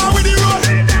road, wow with the road. Wow with the road, wow with the road.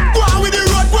 Wow with the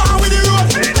road, wow with the road.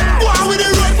 Wow with the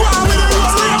road, wow with the road.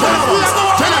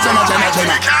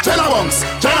 Jenna Bongs,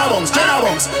 Jenna Bongs, Jenna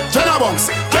Bongs, Jenna Bongs,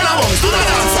 Jenna Bongs, do the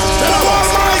dance. Jenna Bongs,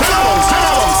 Jenna Bongs,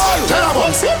 Jenna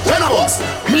Bongs, Jenna Bongs, Jenna Bongs.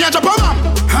 Me a Japan,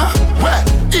 huh? Where?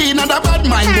 In a bad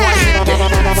mind boy.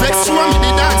 Vex you and me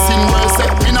the dancing world say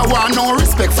me no want no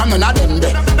respect from none of them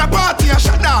there. The party a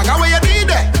shot dog, how you did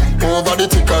there? Over the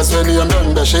tickers when you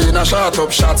done there. She in a shot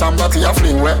up shots and body a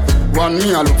fling where. One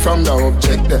me a look from the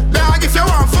object there. Dog, if you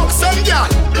want fuck some girl,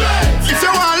 if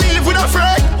you want live with a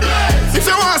friend, if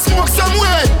you want smoke some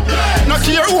way, no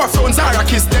care who a phones are a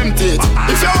kiss them teeth.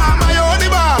 If you want my own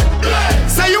bar,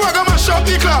 say you a go mash up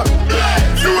the club.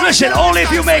 Listen, only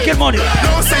if you making money.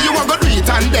 No, say you a go do it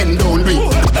and then don't do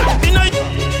it.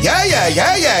 Yeah, yeah,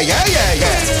 yeah, yeah, yeah, yeah,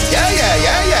 yeah. Yeah, yeah,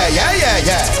 yeah, yeah, yeah, yeah,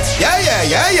 yeah. Yeah, yeah,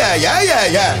 yeah, yeah, yeah, yeah,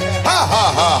 yeah. Ha, ha,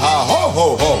 ha, ha, ho,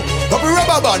 ho, ho. Couple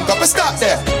rubber band, couple stop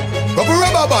there. Couple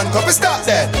rubber band, couple stop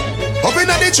there. Up in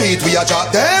the street, we a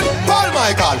drop them. Paul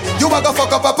Michael, you a go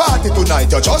fuck up a party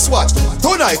tonight, you just watch.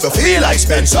 Tonight you feel like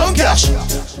spend some cash.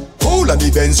 Cool and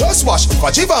the Benz just wash.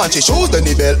 For Givenchy shoes, then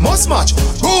the belt must match.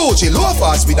 Gucci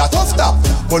loafers with a tough top.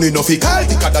 Money no fi call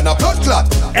thicker than a blood clot.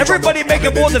 Everybody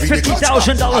making more than $50,000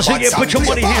 a year. Put your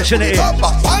money hands in the air.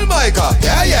 Paul Michael,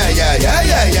 yeah, yeah, yeah, yeah,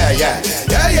 yeah, yeah, yeah.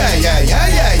 Yeah, yeah, yeah, yeah,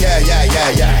 yeah, yeah, yeah,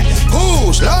 yeah, yeah.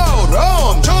 Push, loud,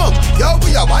 rum, jump. Yo,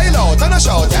 we a wild out and a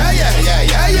shout. Yeah, yeah, yeah,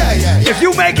 yeah, yeah, yeah. If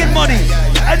you making money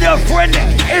and your friend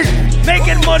is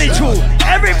making money too,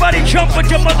 everybody jump with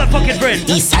your motherfucking friend.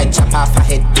 Eastside chop off a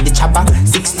head with the chopper,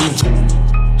 16.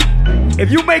 If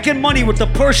you making money with the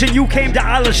person you came to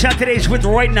Island Saturdays with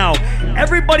right now,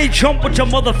 everybody jump with your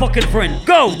motherfucking friend.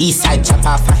 Go! Eastside chop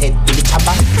off a head with the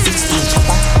chopper, 16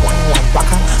 chopper, one like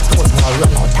waka. Toes more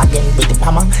run out again with the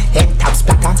hammer. Head tap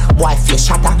splatter, boy face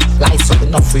shatter. Lies up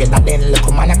enough afraid that then look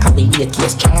man a carry a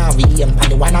case stronger. We aim pan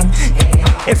the one and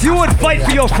if you would fight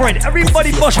for your friend,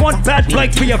 everybody must want bad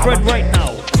blank for your friend right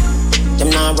now. Them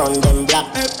now run them black.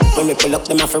 When we pull up,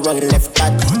 them have to run left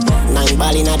back. 9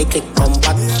 ball in the click, come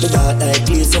back. The dark like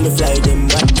clears and we fly them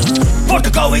back. For to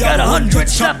go, we got 100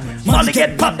 snap. Molly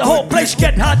get popped, the whole place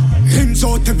get hot.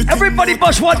 Everybody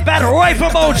must want battle rifle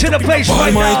modes in the place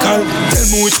right now. Michael, tell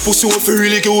me which pussy will feel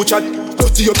really good chat.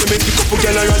 Dirty up to make the couple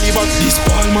girl and rally back. This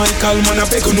Paul Michael, man, I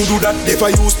beg you no do that. Never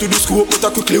used to do scope, but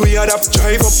I quickly we adapt.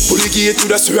 Drive up, pull the gate to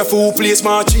the surf, who place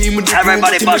my team.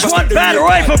 Everybody must want battle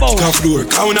rifle mode. Floor,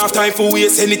 count half time for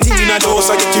waste anything in a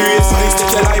house. I get curious. I take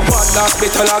your life, but last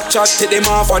better lock chat. Take them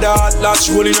off for that last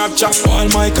rolling up chat. Paul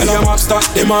Michael, I'm after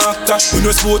them actor. We no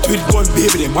sport with gun,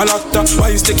 baby, them a actor.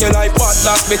 Why take your life, but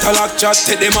last better lock chat.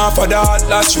 Take them off for that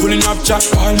last rolling up chat.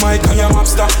 Paul Michael, I'm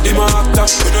after them actor.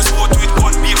 We no sport with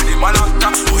gun, baby, them a actor.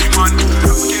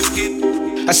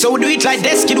 I so do it like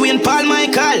this, kid, we and Paul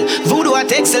Michael. Voodoo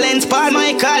at excellence, Paul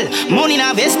Michael. Money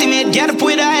now estimate, get up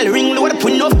with aisle. Ring load up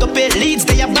enough to pay leads.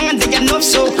 They are bang, they are enough,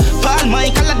 so Paul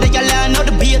Michael, they are land of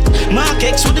the beat. Mark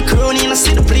X with the crown and I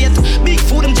see the plate. Big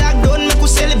food and jack done, make we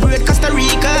celebrate. Costa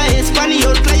Rica,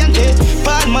 Espanol, client.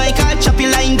 Paul Michael, choppy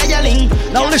line, dialing.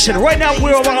 Now listen, right now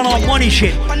we're around on money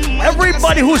shit.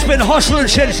 Everybody who's been hustling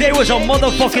since they was a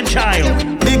motherfucking child.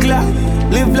 Big lie.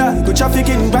 Live life, go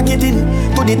trafficking, back it in.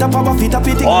 To the top of a feet, up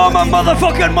it in. All my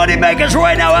motherfucking money makers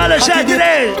right now, Alice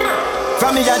Saturday.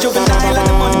 From me, I juvenile like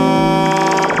the money.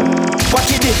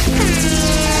 What you dip?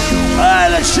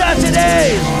 Alice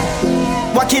Saturday.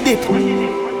 What you dip?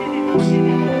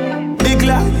 Big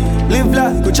life, live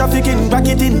life, go trafficking, back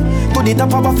it in. To the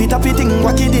top of a feet, up it in.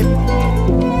 What you dip?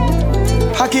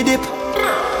 Hacky dip.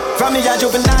 From me a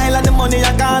juvenile and the money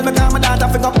I call me. Call my daughter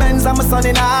for go Benz and my son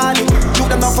in Harley. You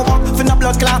them not for work, for no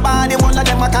blood clot body. One of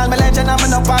them I call me legend and me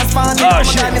no pass fancy. Oh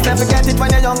shit. Forget it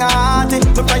when you're young and hearty.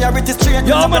 The priority straight.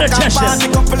 Yo, I'm gonna test you.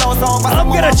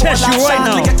 I'm gonna test you right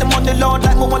now. Get the money load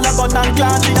like me wanna gun and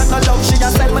clan. She has no love, she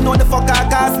has sell me know the fuck I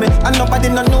cost me. And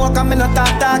nobody no know come me no talk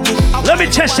talky. Let me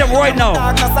test him right now.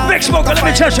 Big Smoker, let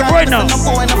me test him right now.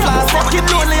 Keep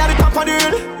lonely at the top of the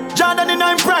hill. Jordan in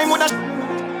I'm prime with a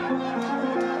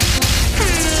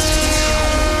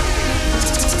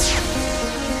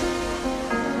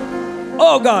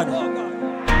Oh God.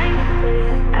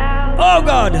 Oh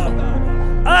God.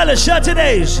 All the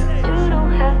Saturdays.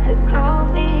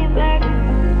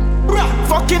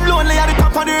 Fucking lonely at the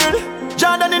top of the hill.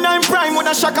 Jordan in I'm prime with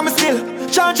a shock of me still.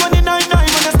 Charge 199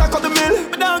 when I stack up the mill.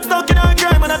 Me dog stuck in a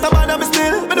grime and I tab on me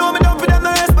still. Me know me dump with them the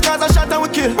rest because I shot and we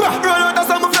kill. Run out of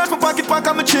some flash, my pocket pack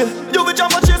and me chill. You be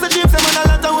jump and chase the jeeps and man a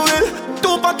lot and we will.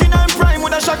 2 pack in I'm prime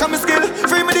with a shock of me skill.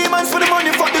 Free me demons for the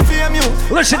money, fuck the fame you.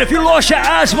 Listen, if you lost your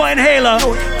asthma inhaler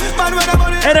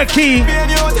and a key,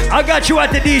 I got you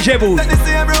at the DJ booth. I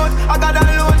got a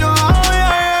load, oh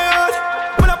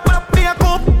yeah. Pull up, me a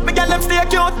coupe. Me get them stay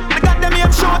cute. Me got them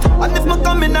aim short. And if me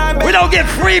come in, I'm we don't get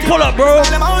free pull up, bro.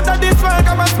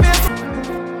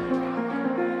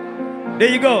 There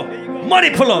you go. Money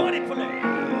pull up.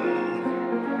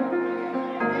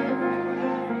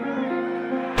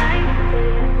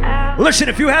 Listen,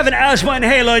 if you have an asthma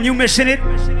inhaler and you missing it,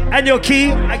 and your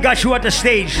key, I got you at the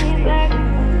stage.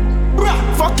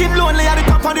 Fucking lonely at the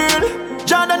top of the hill.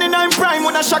 Jordan in I'm prime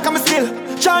when I shock of me still.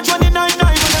 Charge 199 when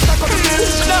I stack up the bill.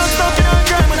 Me dog stuck in a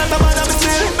grime when I tab on me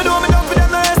still. Me know me dump with them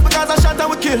the rest because I shot and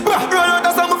we kill. Run out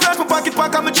of some flash, my pocket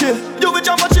pack and me chill. You be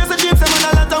jump and chase the jeeps and man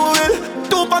a lot and we will.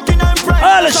 2 pack in I'm prime.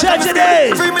 All the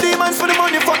Saturdays. Free me demons for the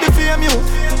money, fuck the fame you.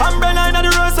 I'm Brennan on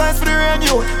the road signs for the rain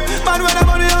you. Man when I'm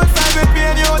on the outside with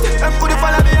pain you. Them could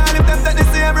follow me all if them take the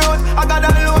same road. I got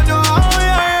that load you, oh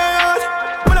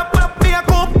yeah. Pull up, me a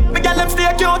coupe. Me get them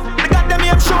stay cute. Me got them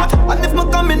aim short. And if me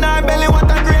come in our belly, what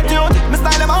a great youth. Me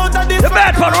style them out of this. The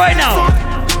bad part right now.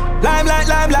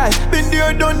 Limelight. Been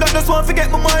there, done that, just want to get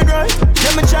my mind right.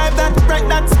 Let me drive that, break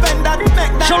that, spend that, make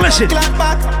that. So listen.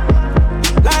 Back.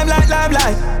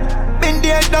 Limelight. Been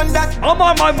there, done that. I'm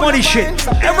on my money shit.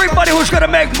 Everybody who's gonna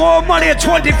make more money at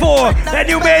 24 than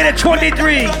you made at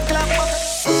 23.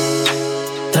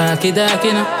 Darky, no,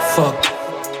 fuck.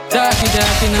 Darky, no.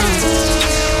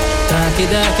 Darky,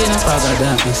 no, father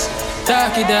darkness.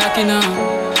 Darky, no.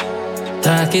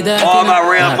 All my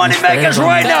real money makers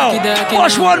right now.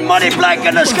 Watch one money blank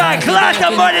in the sky. Clap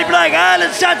the money blank.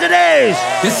 Island Saturdays.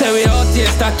 You say we out here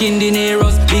stacking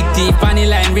dineros. Big T, funny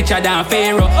line, richer than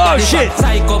Pharaoh. Oh shit.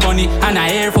 Psycho bunny and a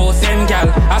Air Force them gal.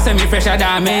 I say me fresher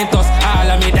than Mentos. All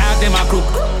of me dog them a crook.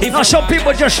 Now some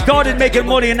people just started making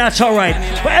money and that's alright.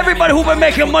 But everybody who been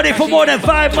making money for more than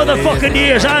 5 motherfucking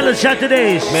years. Island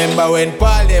Saturdays. Remember when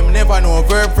Paul them never know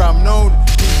verb from noun.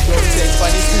 Don't take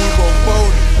funny school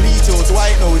compound. Bleach out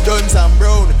white now, done some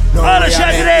brown. All the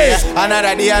Saturdays.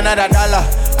 Another day, another dollar.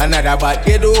 Another bad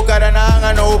kid who got an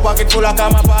hang. No pocket full of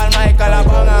come up Paul Michael a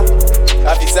banger.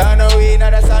 Officer no way,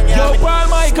 another song. Yo, Paul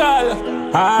Michael.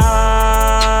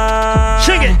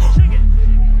 Sing it.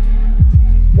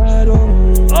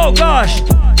 Oh gosh.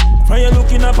 When you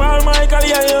looking at Paul Michael,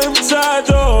 yeah, you're inside,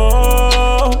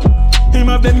 oh. Him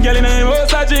up them girl in him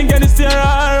house, I drink and steer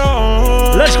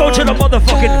around. Let's go to the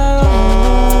motherfucking.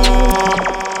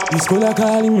 This color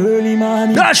call him early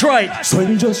morning. That's right. So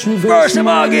him just reverse. First the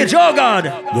mortgage, oh God.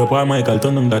 Yo, Paul Michael,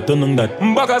 turn on that.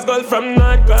 Backers girl from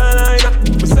North Carolina.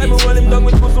 We say me want him done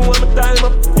with pussy one more time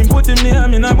up. Him put him near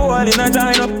me in a bowl in a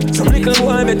join up. Some little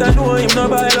boy better know him no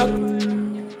buy luck.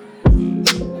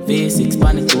 V6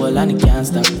 panic tool and it can't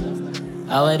stop.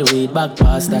 I wear the weed back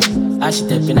past that. As she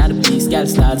tapping at the piece, girl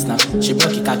starts now. She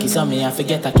broke your cocky, so me I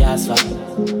forget her gas for.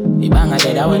 He bang her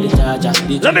dead, I wear the charger.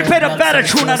 Let me play the better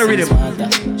tune out of rhythm.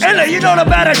 Ella, you know the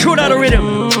better tune out of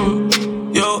rhythm.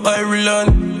 Yo,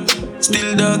 Ireland.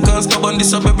 Still dark and stubborn,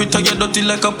 this up every time you dirty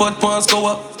like a pot pants go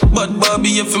up. But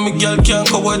Barbie, if me girl can't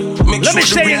cover it. Let me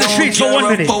stay in the streets for 1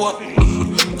 minute.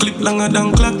 Clip longer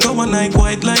than clock tower, night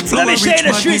white like flower. Let me stay in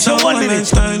the streets for 1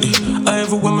 minute. I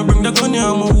ever when me bring the gun, yeah,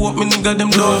 I'ma walk me nigga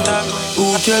them don't talk.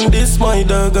 Who can this my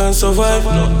dog and survive?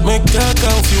 Make that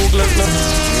count few glass now.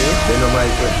 Yeah, they know my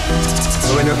friend.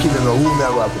 So when you kill them, who me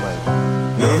I go after my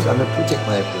friend? Yeah, I'm gonna protect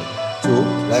my friend. So,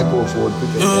 like how Ford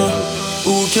protect my friend.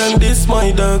 Who can this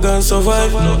my dog and survive?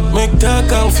 Make that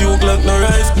count few glass no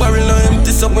rise. Barrel no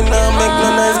empty, so we now make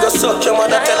no nice. Go suck your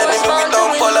mother telling me we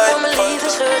don't polite.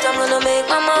 I'm gonna make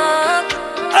my mark.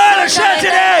 All the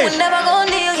Saturdays. We're never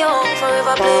gonna deal you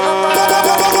forever play my part.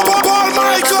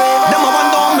 Them a one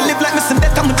down, me live like me some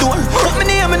death, I'm doing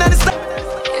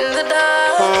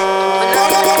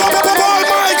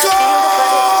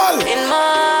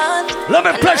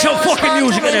Let me play some fucking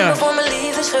music in here.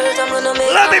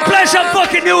 Let me play some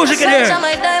fucking music in here.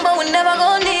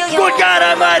 Good God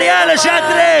Almighty, Alice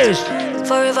Anthony's.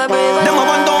 Them I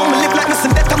want down, me live like me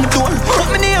see death I'm doing. Put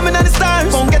me name in the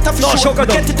stars, won't get off the shore.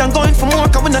 Get it and going for more,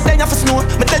 cause we not there for snow.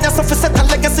 Me tell you something set a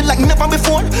legacy like never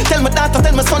before. Tell my daughter,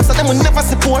 tell my son, so them will never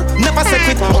support. Never say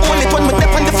quit, only when me dip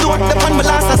on the floor. Dip on my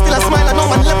last, I still a smile, I know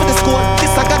man level the score.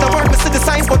 This I gotta work, me see the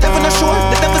signs, but never not sure.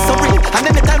 The devil's so real, and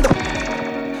anytime the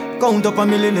count up a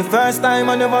million the first time,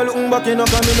 I never looking back in up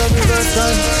a million the first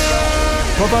time.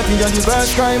 Poverty and the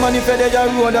first crime, and if you're there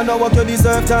road, I know what you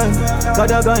deserve time.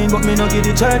 God a grind, but me no give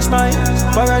the church mine.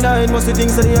 Paranoid, must the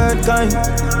things of the earth kind.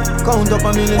 Count up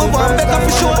a million the first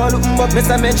time, I never looking back. Me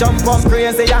say me jump up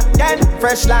crazy again,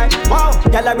 fresh like wow.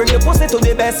 Y'all bring the pussy to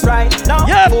the best right now.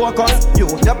 Focus, you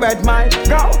the bread mine.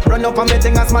 Go, run up and me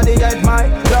thing as my the head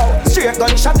mine. Go, straight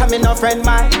gunshot and me no friend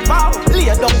mine. Wow, lay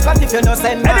down flat if you no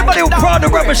send mine. Anybody who proud to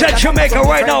represent Jamaica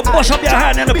right now, bust up your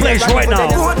hand in the place right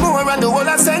now. More around the world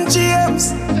of St.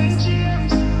 James.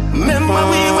 Remember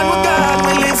we when we God,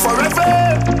 we live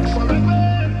forever.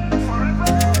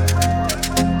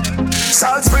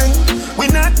 Salt Spring, we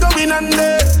not going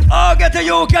under. Oh, get to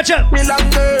you, catch it. We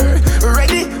longer,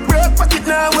 ready, break pocket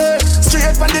now way.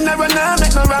 Straight from the narrow now,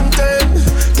 make no wrong turn.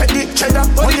 Take the cheddar,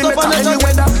 money metal any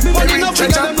weather. Every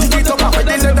treasure, get up and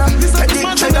the leather. Take the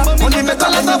cheddar, money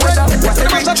metal any weather.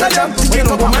 Every treasure, get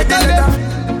up and the leather.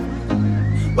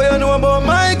 What you know about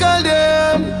Michael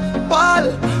them? Paul,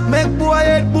 make boy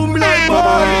head boom like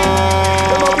ball.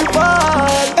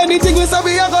 Anything we say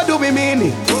we a go do we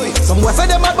mean it. Some boys say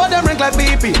them mad but them rank like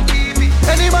BP.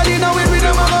 Anybody know we with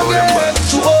them a go get.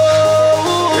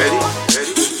 Ready?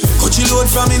 Coachy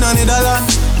load from in Netherland.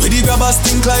 Where the grabbers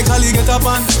think like Ali get up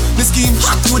on. The scheme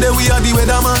hot today we are the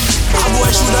weatherman. A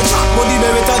boy should have drop but the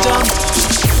beretta jam.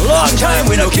 Long time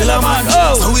we no kill a man.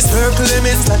 Oh. So we circle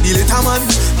limits like the little man.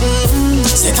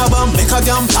 Set a bomb, make a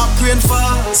damn top rain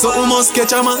fall. So we must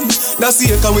catch a man. That's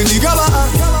the echo when the grabber.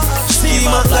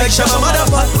 Steam up like Shabba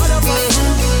Motherfuck.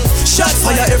 Shot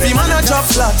fire, every man a drop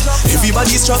flat.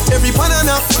 Everybody's trapped, every pan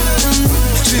and up.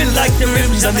 Feel like the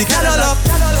rims and the Cadillac.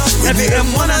 Every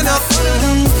M1 and up.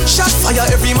 Shot fire,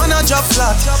 every man a drop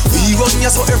flat. We run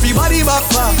ya so everybody back.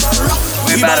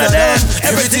 We better than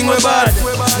everything we bad.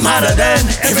 Madder than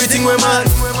everything we mad.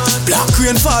 Black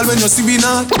rain fall when you see we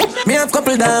not. Me have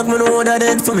couple dog, me know that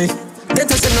dead for me.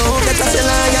 Get us a no, get us a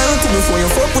loyalty. Before you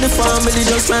fuck with the family,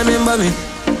 just remember me.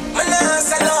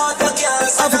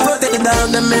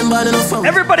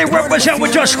 Everybody represent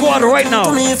with your squad right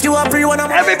now.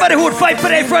 Everybody who would fight for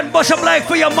their friend, bust a black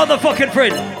for your motherfucking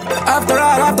friend. After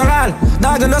all,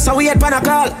 dog and us a weird pan a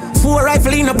call. 4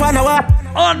 rifle in upon a wall.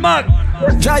 On mark.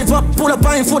 Drive up, pull up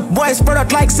on foot, boys spread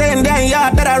out like saying damn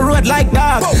yard that I road like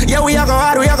dog. Yeah, we a go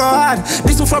hard.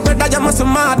 This one for bread that you must have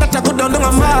mad, that I could down a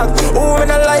mark. Oh, me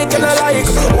not like, and I like.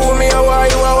 Oh, me a why,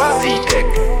 you a why.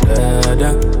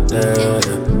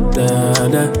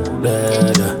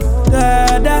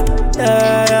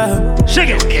 Sing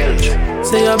it.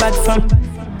 Say you're bad fam.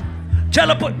 Tell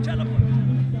her put.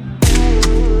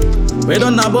 We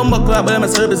don't know bomb club, but I'm a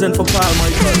represent for Paul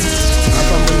Michael. I'm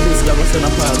from the list, I'm going to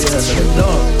Paul here. No,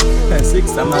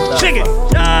 6, I'm not that. Sing it.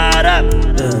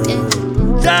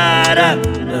 Da-da.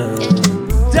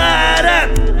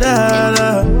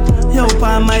 Yo,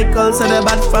 Paul Michael said the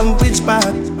bad from which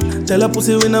part? Tell a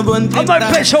pussy we never want I'm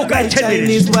gonna play Soca in 10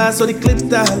 minutes. Bar, so the clip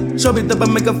tall. Show it up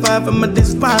and make a fire from my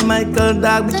this Paul Michael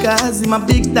dog because he my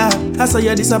big dog. I saw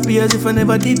you disappear as if I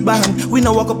never did bang. We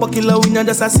no walk up a killer, we no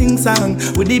just a sing song.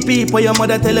 With the people your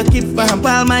mother tell you keep fam.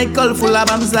 Paul Michael full of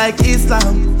bombs like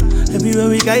Islam. Everywhere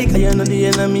we go, you know the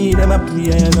enemy. Them a pray,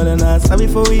 you know they're not sorry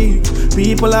for we.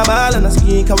 People are ball and a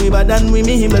skin, cause we bad than we.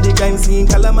 Me him like the kind scene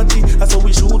calamity. That's how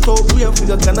we shoot out, we have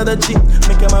figure Canada chick.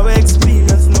 Make him have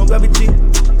experience, no gravity.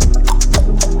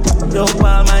 Yo,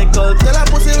 Paul Michael, tell a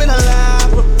pussy we no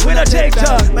laugh. We no take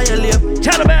talk.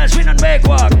 Tell the bands we no make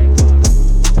walk.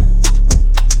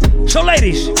 So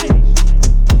ladies, I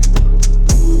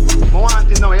want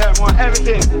it now, yeah, I want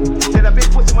everything. Say the big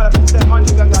pussy mother put that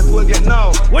money and got to get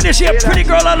now. When you see a pretty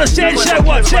girl on the stage, say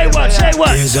what?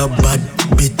 There's a bad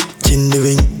bitch in the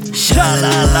ring.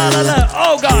 Sha-la-la-la-la.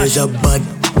 Oh God. There's a bad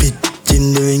bitch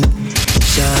in the ring.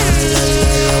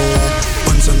 Sha-la-la-la-la.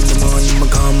 Once on the morning, I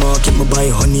come out, keep my buy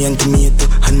honey and tomato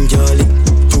and jolly.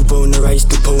 2 pound of rice,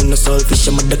 2 pound of saltfish.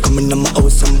 I'm mother coming to my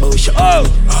house and bow shit. Oh,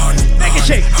 make it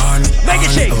shake, make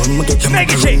it shake,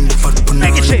 make it shake,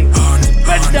 make it shake.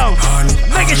 Bend down,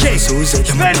 make it shake,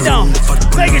 bend down,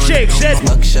 make it shake. Set.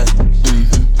 Backshot,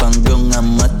 Pangong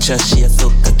and matcha. She a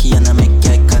so cocky and I make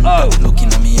eye contact.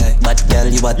 Looking at me eye, bad girl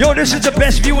you a. Yo, this is the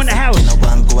best view in the house. You know,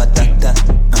 go attack that.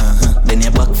 Then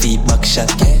your back feet back. shot,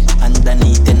 yeah.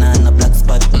 Underneath and on a black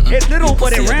spot. It's little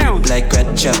but it round. Like red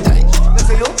shot.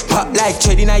 Pop like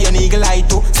treading on your nigga like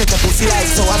too. Set a pussy like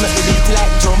so I make the beat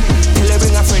like drum. Tell her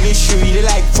bring a friend if she really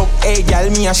like fuck. Hey girl,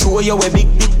 me a show you a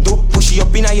big do. Push you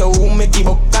up in your room, make you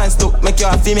buck and stuck. Make you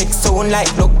have to make sound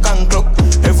like lock and clock.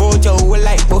 Revolt your whole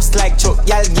like bust like chuck.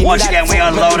 Y'all give me once that. Once again we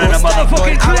unloading the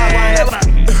motherfucking clip.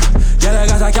 Girl, I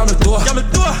got a camel door.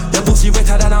 Your pussy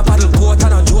wetter than a paddle boat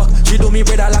and a joke. She do me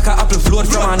bread like a apple float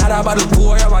from another bottle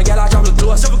pour. Yeah, my girl a travel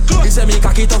close. He say me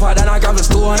cocky tougher than a gravel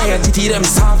stone. And your titty them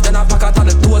soft than a packet on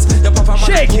the toes. Your papa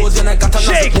man a pose when I got a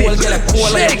nothing cold. Girl, a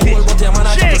cold like a cold, but your man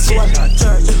a travel soul.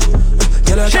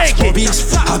 Shake it.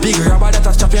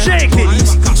 Shake it.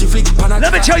 She flick pan. Let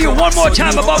me tell you one more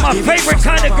time about my favorite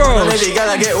kind of girls. Baby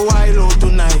girl, I get wild out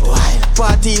tonight.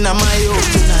 Party in my out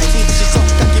tonight. She suck,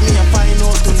 give me a fine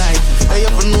out tonight. I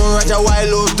have no Roger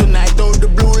wild out tonight. Out the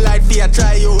blue light, fear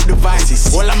try out devices.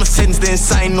 All I'ma sense then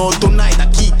sign out tonight. I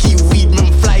key weed,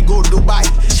 man fly go Dubai.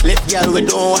 Let girl we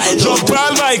don't wild out. Jump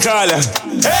Paul Michael.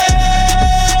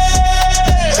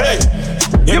 Hey.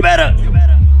 You better.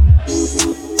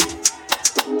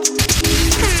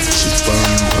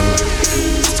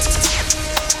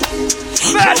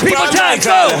 Bad people time,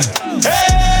 go! Hey.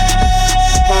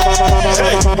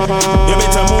 You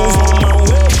better move on my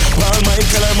way. Paul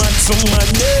Michael, I'm at some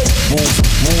day. Move.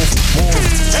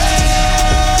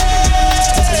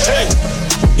 Hey.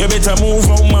 You better move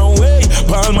on my way.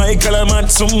 Paul Michael, I'm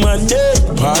at some day.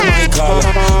 Paul Michael,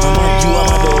 I'm at you, I'm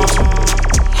a dog.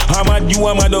 I'm at you,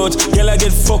 I'm a dot. Girl, I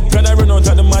get fucked and I run out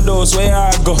of the madhouse. Where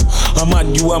I go? I'm at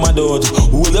you, I'm a dot.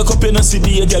 Who look up in a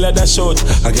CD, a girl at that shot.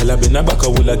 A girl been a back,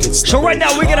 will I get stuck. So right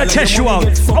now we're gonna test you out.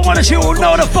 I wanna see who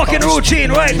know the fucking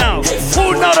routine right now.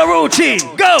 Who know the routine?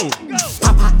 Go!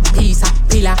 Papa, pizza,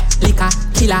 pilla, liquor,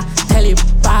 killer, telly,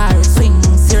 bar, swing,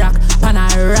 syrup, pana,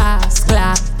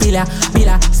 rascla, pilla,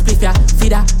 spliffia,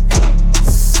 feeder.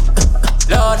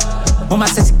 Lord, mama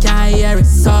says she can't hear it,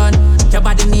 son. Your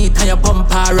body neat and your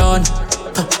bumper run.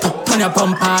 Turn your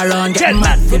bumper run. Get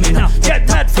mad for me now. Get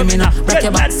mad for me now. Break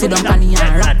your back, sit down, panny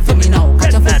and rock for me now.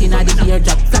 Catch your foot in the ear,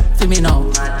 drop flat for me now.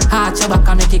 Arch your back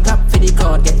and make it clap for the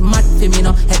crowd. Get mad for me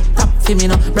now. Head tap for me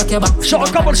now. Break your back. So a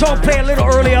couple songs play a little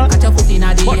earlier. Catch your foot in the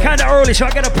ear. What kind of early? So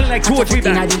I gotta play like 2 or 3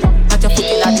 back. Catch your foot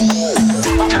in the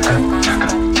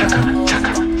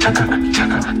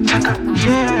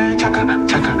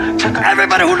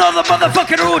Everybody who knows the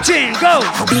motherfucking routine, go!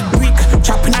 Big brick,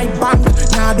 chopping I bang.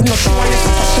 Nah, do not show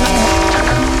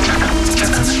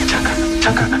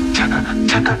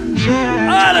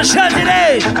All the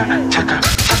Saturdays!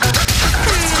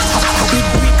 Big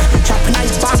brick, chopping I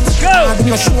bang. Go! Do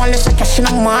not show unless I cash in a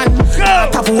man. Go!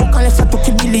 Have a work unless I took a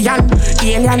billion.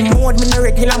 Alien mode, me no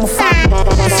regular, I'm a fan.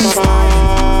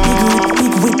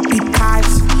 Big whip, big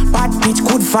cars. Bad bitch,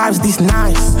 good vibes, this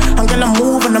nice. I'm gonna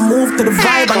move and I move to the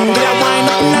vibe. I'm gonna wind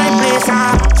up in that place.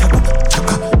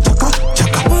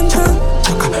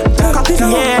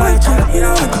 Yeah.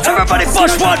 Everybody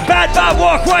push one bad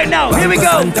walk right now. Here we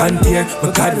go.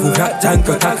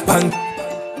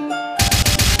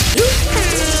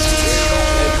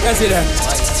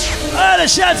 All the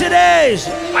Saturdays.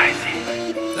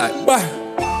 Like what?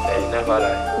 They never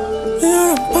lie.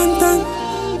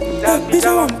 That bitch I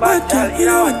want bad girl, you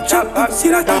know and chop up, see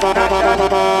that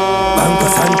Banco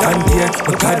Santander,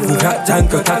 my card we got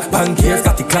Janko tack Bankiers,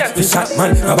 got the clap, the shot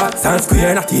man Robot San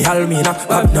Square, not the Almina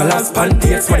Bob no last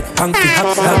panties, where the punky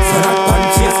hats That's for that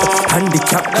punches,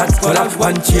 handicap That's for that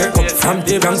one chair, come from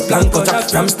the Bronx Blanco, drop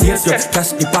from stairs You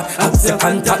cash the pot, have the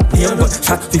contact name But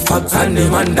shot the fox and the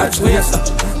man that's waste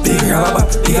Big rubber,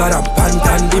 bigger than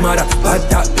Pantan, the mother Bad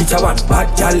that bitch I want, bad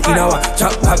girl in our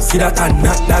Chop up, see that and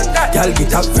not that Girl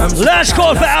get up from last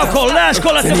call for alcohol, last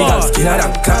call at the bar.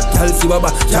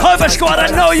 Homer Squad, I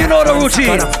know you know the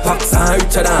routine.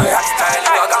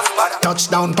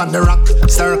 Touchdown on the rock,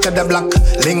 circle the block,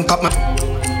 link up my.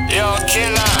 Yo,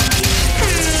 killer.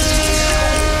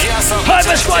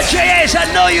 Homer Squad, JAs, I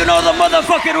know you know the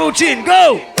motherfucking routine.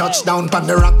 Go! Touchdown on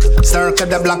the rock, circle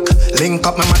the block, link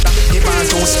up my mother, give her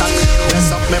 2 stack.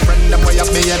 Yes up my friend, them way up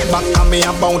me head back, and me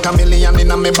about $1 million in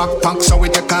my backpack. So we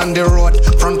take on the road,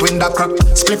 front window crack,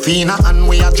 spliffina, and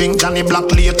we a drink Johnny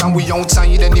Black late, and we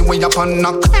outside anyway up and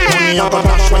knock. Money up a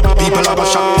dash when people have a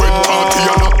shot. When party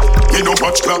a knock, me no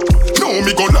watch clock. Now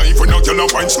me go live when a girl a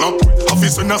wine slap.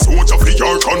 Office and a soldier for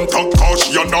your contact, cause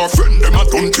she and her friend them a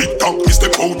done TikTok. Me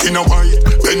step out in a white,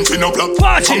 bench in a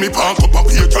black. So me park up a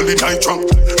beer girl in night truck.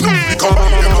 Now me come by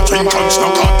them a drink and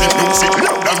snack out the music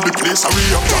loud and the place a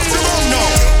real talk. Now.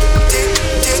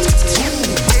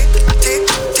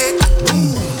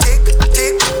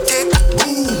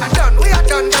 We are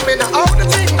done, them in all the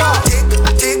thing go.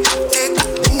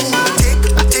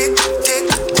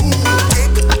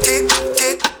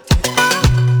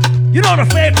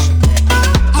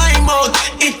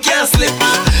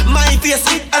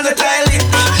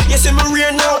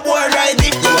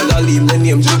 him the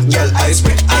name Jack Girl Ice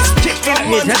Pick.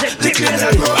 Doing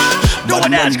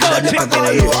that, called Tick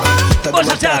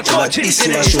Bust a talk, called Tick. This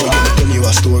is a show, I'm tell you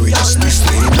a story, just listen.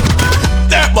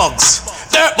 Dirt bunks,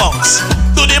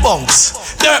 do the bunks.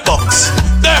 Dirt bunks,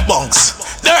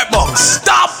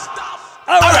 stop.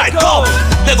 Alright, come.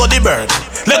 Lego the bird,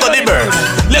 Lego the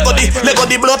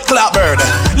blood clot bird.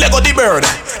 Lego the bird,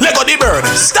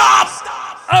 stop.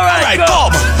 Alright,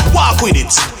 come. Walk with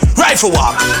it, rifle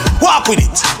walk with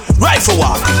it. Rifle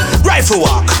walk,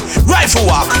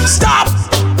 stop.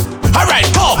 Alright,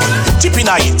 come. Chip in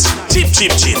it, chip.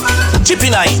 Chip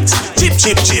in it, chip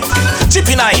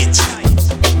in it.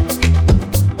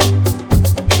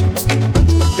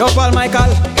 Yo, Paul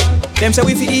Michael, them say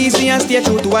we feel easy and stay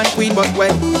true to one queen, but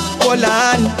well, hold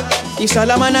on. If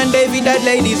Solomon and David had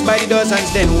ladies by the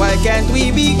dozens, then why can't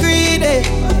we be greedy?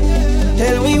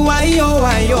 Tell me why, oh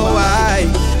why?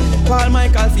 Paul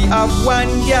Michael fi have one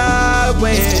girl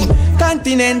when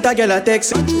Continental girl a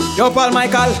text. Yo, Paul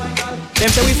Michael, them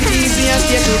say we feel easy and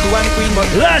stay true to one queen, but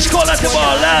last call at the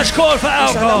ball, last call for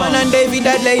alcohol. Solomon and David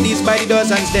had ladies by the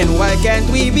dozens, then why can't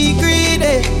we be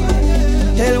greedy?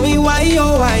 Tell me why,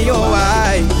 oh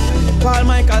why? Paul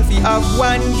Michael fi have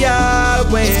one girl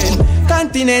when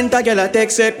Continental girl a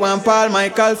text set. One Paul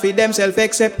Michael fi themself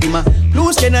accept him a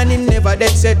loose cannon him never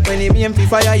dead set. When him aim fi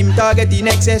fire him target in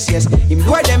excess. Yes, him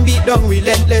do them beat down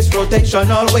relentless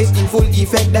protection always in full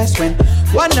effect. That's when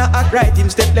one not act right him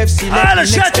step left select the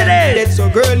next time dead. So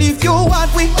girl, if you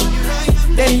want we,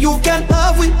 then you can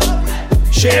have we.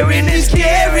 Sharing is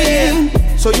caring,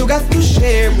 so you got to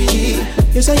share me.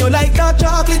 You say you like dark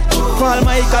chocolate, Paul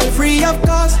Michael free of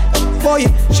cost. Boy,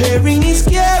 sharing is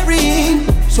caring,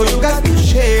 so you got to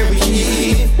share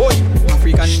me. Boy,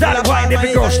 African. Start wine,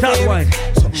 every girl, start wine.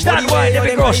 Start wine,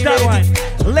 every girl, start wine.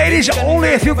 Ladies, only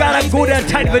if you got a good and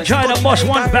tight vagina must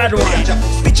want bad wine.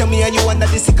 Picture me and you under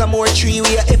the sycamore tree.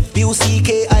 We are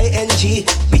F-U-C-K-I-N-G.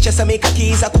 Picture some make a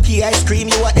keys, a cookie ice cream.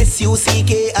 You are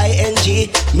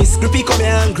S-U-C-K-I-N-G. Miss Grippy, come here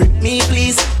and grip me,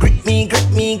 please. Grip me,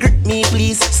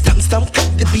 please. Stamp,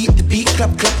 clap the beat,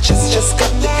 clap, just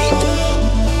clap the beat.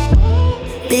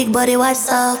 Big body, what's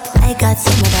up? I got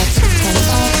some of that sweet kind of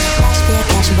up. Cash be a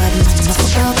cash, but not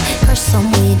enough up. Crush some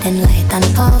weed and light and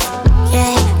puff.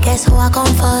 Yeah, guess who I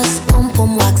come first?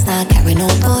 Pum wax, not carry no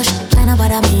push. China,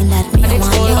 but I mean that me I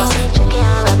want you.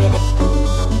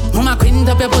 Mama quint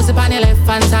up your pussy on your left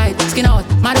hand side. Skin out,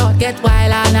 mad out, get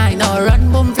wild all night. Now run,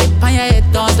 boom, flip on your head,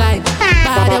 don't slide.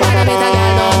 Body, better girl,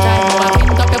 don't try. Mama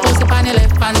quint up your pussy on your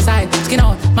left hand side. Skin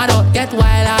out, mad out, get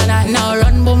wild all night. Now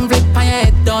run, boom, flip on your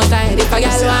head, don't slide. If a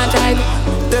girl want try,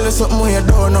 tell us something you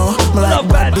don't know. Me like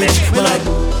bad bitch, me like.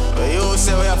 You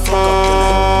say we are fuck up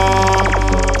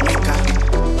tonight.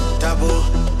 Taboo.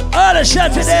 All the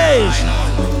Saturdays.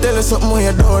 Tell us something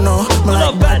you don't know. Me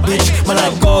like bad bitch, me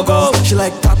like go-go. She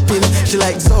like tapping, she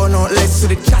like zono. Let's do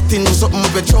the chatting, do something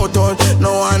with your throat out.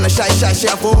 No one a shy, she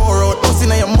have a whore out. Pussy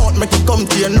in your mouth, make it come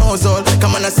to your nose all.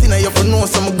 Come on, I see now you for know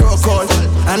some girl call.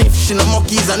 And if she no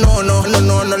monkeys, I no love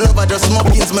her, just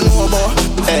monkeys, me know about.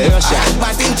 Hey, Russia.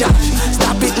 Bad in chat,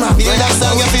 stop it, man. Feel that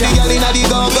song, you feel the girl inna the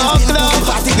go-go club.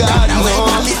 God, no.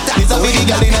 It's a feel the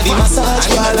girl inna the massage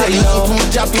parlor, you know.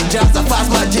 Drop it, just a fast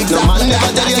magic. No man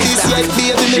never tell you this yet,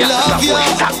 baby. Me love you.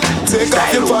 Take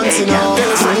off your pants now.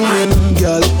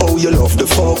 Girl, oh you love the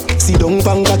fuck. See down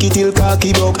pan cocky till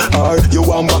cocky broke. Or you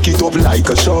want back it up like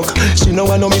a shock. She know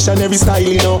I no missionary style,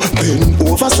 you know. Bend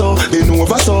over so. Up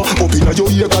inna your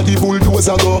ear 'cause the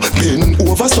bulldozer go. Bend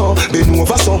over so.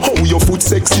 How your foot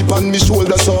sexy pan me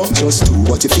shoulder so. Just do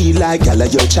what you feel like, girl,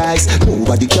 your choice.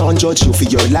 Nobody can judge you for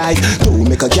your life. Don't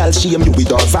make a girl shame you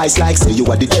with our vice. Like say you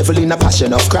are the devil in a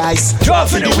passion of Christ.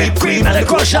 Drop in the whipped cream and the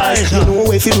crush eyes. You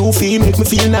know if you do feel make me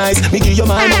feel nice. Me give you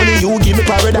my money, you give me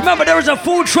paradise. Remember there is a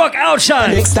food truck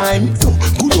outside. Next time,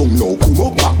 good on now, come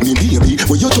up back me baby.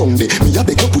 Where you tongue de, me a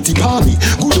beg you put it on me.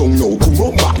 Good on now, come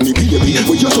up back me baby.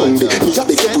 Where you tongue de, me a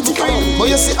beg you put it on me. But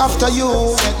you see after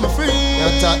you set me free,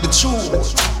 you talk the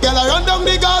truth. Girl, I run down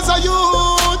the Gaza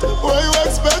youth. What you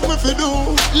expect me to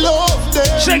do? Love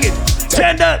them. Sing it,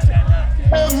 tender.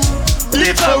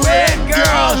 Different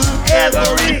girls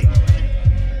every.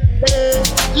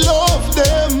 Love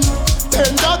them,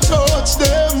 tender touch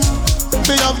them.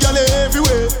 They have girl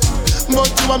everywhere, but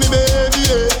you are me baby.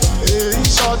 Hey,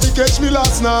 shorty catch me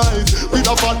last night with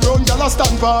a fat brown girl a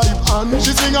standpipe, and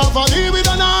she sing off on me with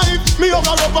a knife. Me hug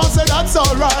her up and say that's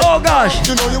alright. Oh gosh,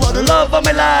 you know you are the love of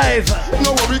my life.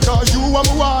 No worry 'cause you are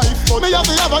my wife, but me have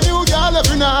to have a new girl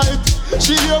every night.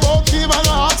 She hear about him and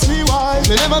ask me why.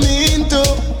 Me never mean to.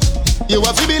 You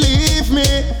have to believe me.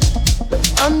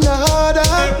 Another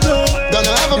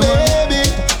gonna have a baby.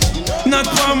 Not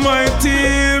for my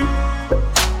team.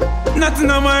 Not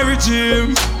in my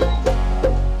regime,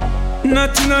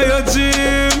 not in your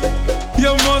gym.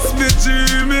 You must be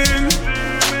dreaming.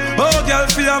 Oh, girl,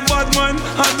 for your bad man,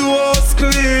 I do house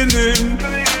cleaning.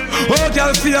 Oh,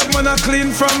 girl, for your man, I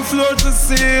clean from floor to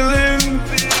ceiling.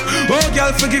 Oh,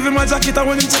 girl, forgive him my jacket, and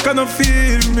when him check, I no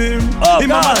feel me. Oh,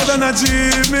 him a mad than a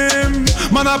dream him.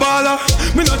 Man a baller,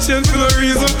 me not change for no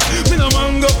reason. Me no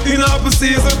mango in apple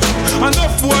season.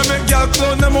 Enough boy make girl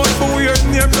clown them out for weird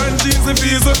name and jeans and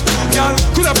visa. Girl,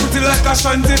 coulda put it like a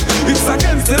shanty. It's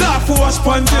against the law for wash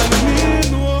panty. Me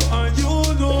know and you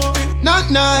know it. Not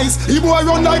nice, he boy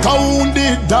run like a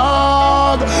wounded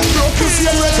dog. Broke his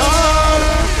same record.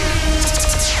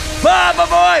 Baba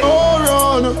boy. Oh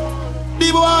run.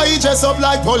 The boy he dress up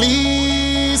like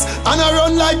police and I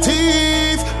run like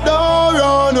thief. Don't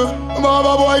run,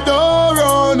 Baba boy, don't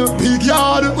run. Big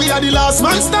yard, we are the last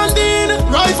man standing.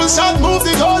 Rifle shot, move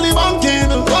the goalie banking.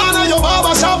 One of your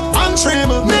barber shop and trim.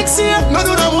 Next year, none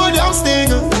of them more damn sting.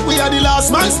 We are the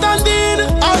last man standing.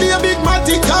 I'll be a big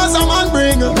matic cause a man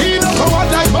bring. Me no come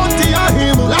out like Bunty or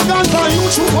him. Like on for you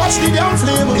should watch the damn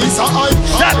flame. It's a hype.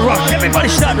 Stand rock, everybody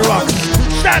stand rock.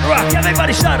 Stand rock,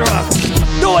 everybody stand rock.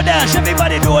 Do a dance,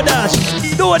 everybody do a dance.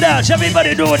 Do a dance,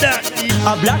 everybody do a dance.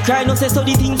 A black cry no say so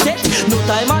the thing set. No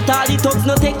time at all, the thugs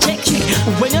no take check.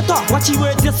 When you talk, watch your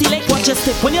words, you select, watch your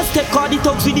step. When you step, call the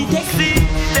thugs with the text.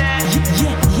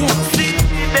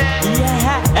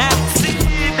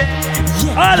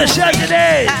 All the shot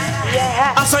today.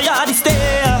 I saw you at the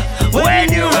stair.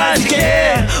 When you rise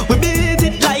again. We beat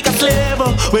it like a slave.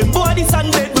 When bodies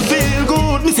and dead, we feel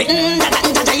good. Me say,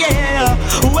 yeah.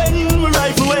 When we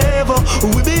rifle wave,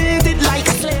 we beat it like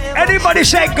a slave. Anybody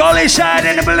say gully side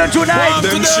in the building tonight?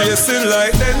 But them chasing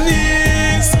like their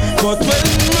knees. But when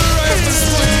we rifle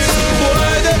squeeze,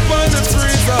 boy, they on the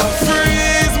freezer.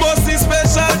 Freeze, must be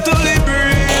special to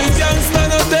liberate. Youngster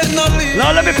no dead no leave.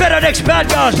 Now let me pet our next bad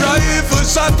guys. Rifle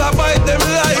shot to bite them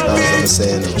like bees.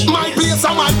 My place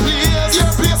and my place. Your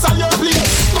place and your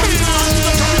place.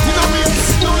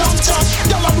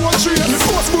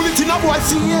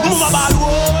 Mama bad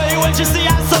boy, when she see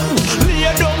her son lay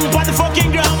down on the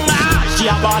fucking ground. She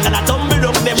a ball and a tumble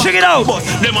down them. Check it out. But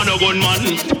them a no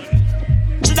gunman.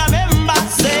 She da member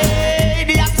say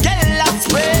the skeleton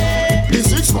spray.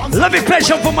 Let me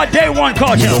pension for my day one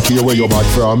culture. No care where you're bad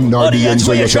from, nor the ends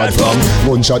where you shot from.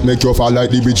 One shot make you fall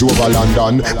like the bridge over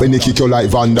London. When they kick you like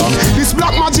Van Damme. This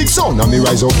black magic son, and me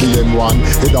rise up the M1.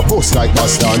 Head a bust like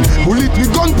Boston. Bullet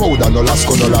with gunpowder, no last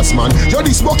man. You're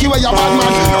the smoky where you're bad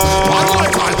man. Bad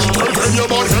Michael, tell you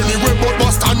about anyway but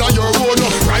Boston on your own.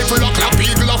 Rifle a clap,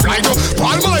 eagle a fly go.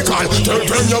 Bad Michael,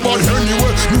 tell you about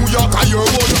anyway New York on your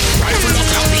own. Rifle a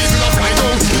clap, eagle a fly go.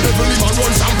 Every man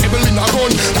runs some pebble in a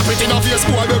gun. Tap it in a face,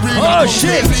 boy, oh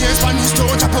shit! Spanish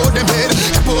stone, chop out them head.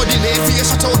 Chop out the late face,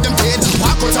 shut out them dead.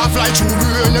 Walk out a fly through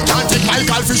rain. You can't take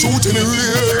Michael for shooting in the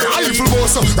rain. Rifle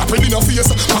boss, rapping in a face.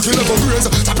 Packing up a brains.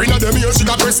 Tapping at them ears, she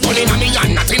got press money in me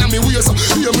and nothing in me waist.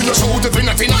 Hear me no shout if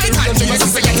nothing I can't do. You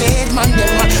say you're dead, man,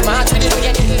 them march with you,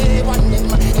 you're one, them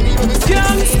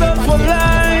can't stop for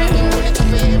life.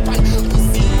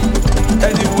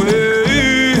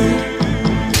 Anyway,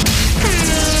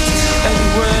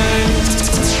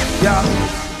 yeah.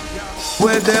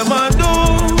 Where them a do,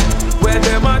 where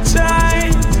them a try.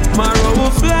 Tomorrow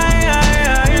will fly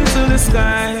high into the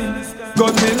sky.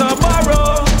 Got me no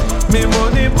borrow, me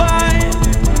money buy.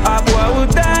 A boy will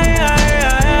die.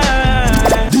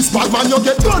 This bad man you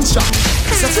get gunshot.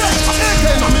 Say fair, a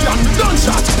me and me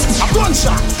gunshot. A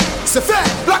gunshot. Say fair,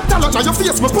 black talent on your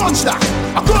face me punch that.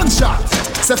 A gunshot.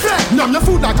 Say fair, numb your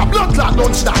food like a blood clot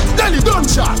lunch that. Then you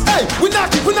gunshot. Hey, we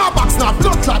not box now,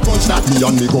 blood clot punch that. Me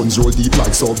and me guns roll deep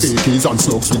like subs, AKs and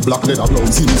slugs with black leather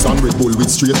gloves. Series and Red Bull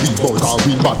with straight beat bugs. Car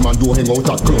with Batman do hang out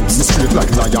at clubs. Me straight like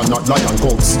lion, not lion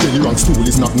cubs. Daily rank stool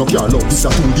is not no car love. This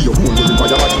a 2D of one will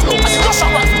require like gloves. And you rush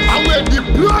around, and where the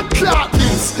blood clot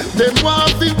is. Them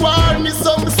want to warn me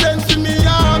some sense to me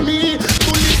army.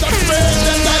 Bullet a spray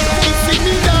them like pussy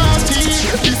me daddy.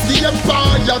 This the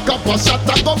empire, got a shot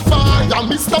and go fire.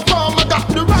 Mr. Farmer got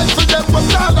the right to them was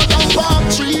taller than palm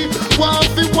tree. Want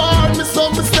to warn me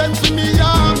some sense to me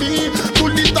army.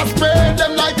 Bullet a spray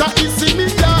them like a hissy me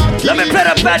daddy. Let me play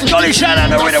the bad gully shot on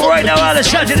the rhythm right now on the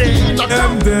Saturday.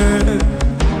 I'm dead.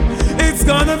 It's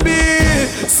gonna be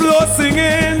slow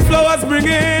singing, flowers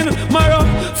bringing. Marrow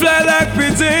fly like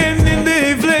pigeon in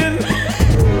the evening.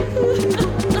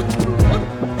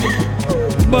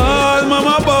 Ball,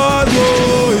 mama, ball,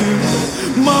 boy.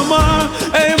 Mama,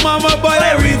 hey mama, boy,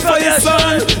 I read for your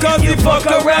son. Cause you fuck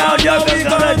around, you're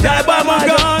gonna die by my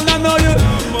gun. I know you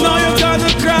gonna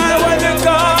cry when you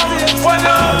come. When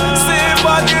you see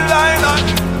body line on.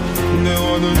 They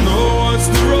wanna know what's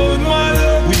the road, man.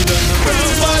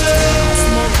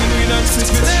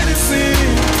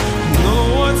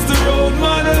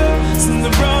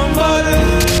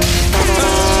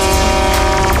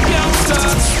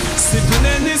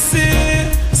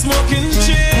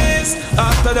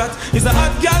 after that is a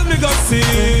hot girl me go see.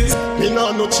 Me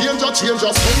nah no change, so me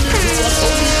grow, so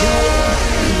me grow.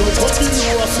 Me no touch me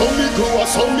know,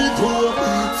 so me grow.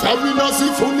 Foreign as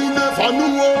if you never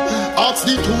know. Ask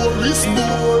the tourist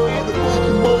board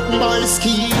about my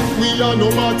scheme. We are no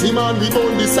party man, we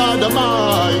on this other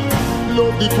mind.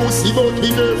 Love the pussy, but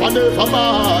we never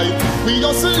buy. We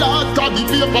hustle hard, got the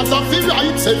papers of the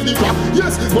right. Sell the crack,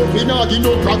 yes, but we not give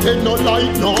no crack and no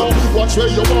light, no. Watch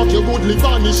where you walk, your goodly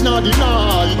vanish, not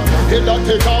deny. Head that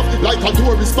take off like a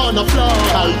tourist man a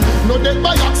fly. No dead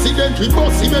by accident, we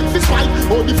bossy make this fight.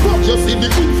 Oh, the fuck, you see the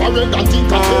infrared and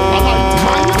think of paper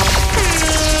light.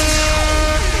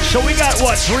 So we got,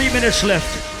 what, 3 minutes left.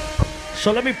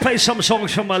 So let me play some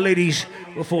songs for my ladies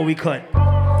before we cut.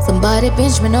 Somebody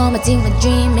pinch me, know my team is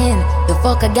dreaming. You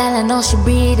fuck a gal, I know she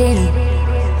breathing.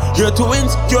 You're too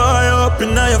insecure, up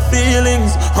in all your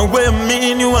feelings. And what you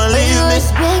mean you wanna leave you me?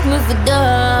 Respect me for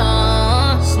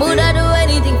done. Would I do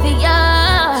anything for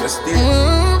ya?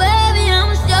 Baby, I'm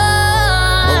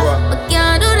sure I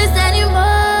can't do this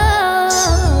anymore.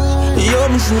 Yo,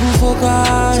 me shoulda fuck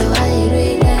hard. So why you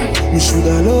do that? Me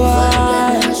shoulda low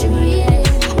hard.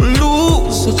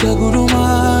 Lose such a good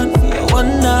woman.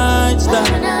 One night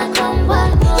stand.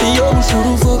 Yo, me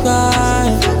shoulda fuck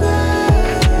hard.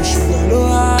 Me shoulda low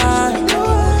hard.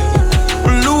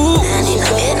 Lose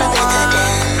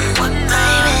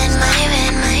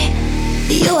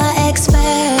you are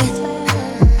expert,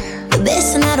 the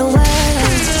best in all the world.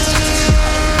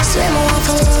 Swear I want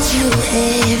to love you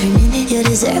every minute. You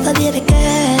deserve a baby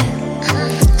girl,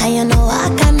 and you know I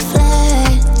can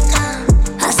flirt.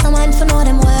 Ask someone for know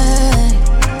them words.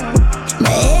 My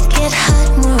head get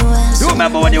hot more. You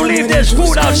remember when you leave this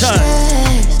food outside?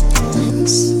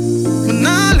 When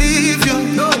I leave you,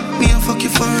 me and fuck you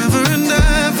forever and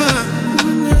ever.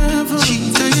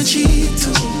 Cheat and you cheat.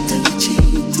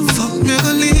 Fuck me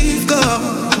and leave, go.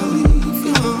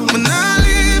 When I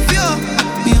leave you,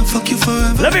 me and fuck you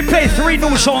forever. Let me play 3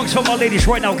 new songs for my ladies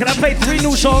right now. Can I play 3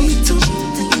 new songs?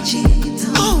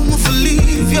 Oh, I'm for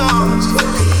leave you.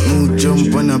 No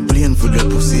jump on a plane for the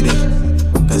pussy there.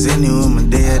 Cause anyway, my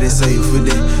day, they say you for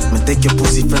that. Me take your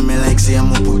pussy from me like say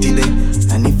I'm a putty there.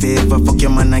 And if you ever fuck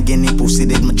your man again, he pussy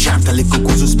dead. Me chat a little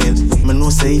kuzu spell. Me know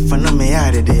say if I know me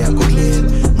yard day, I go clear.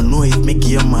 Me know if me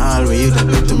give my all way, you that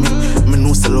do to me. Me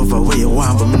know say love where you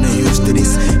want, but me not used to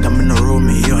this. Cause me no roll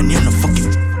me here and you no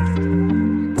fucking.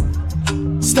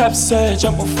 Stop search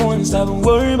on my phone, stop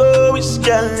worry about which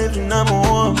girl living on my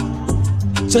home.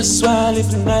 Just while I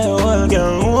live in your whole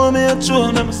girl, hold me a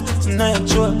tune, I'm spitting on your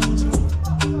throat.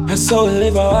 I saw we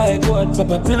live a white coat,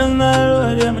 Papa pill on the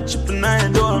road, yeah, I'm chipping on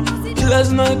your door. Killers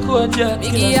in my coat, yeah,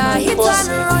 Mickey, I hit and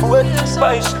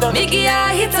run. Mickey, I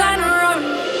hit and run.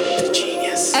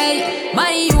 Genius. Hey,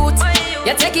 my youth,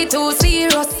 you take it too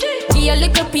serious. Give a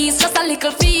little piece, just a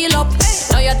little feel up.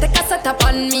 Now you take a set up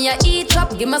on me, you eat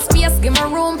up. Give me space, give me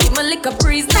room, give me little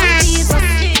breeze. Now Jesus,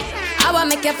 I wanna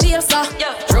make you feel so.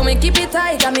 Throw me keep it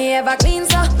tight, and me ever clean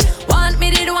so. Want me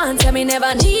did want, tell me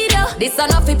never need you. This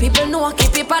enough for people know,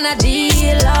 keep it on a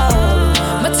deal.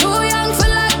 But too young for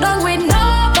lockdown with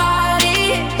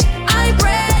nobody. I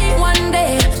pray one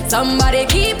day somebody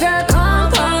keep her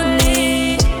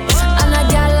company. And a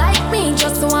girl like me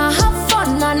just wanna have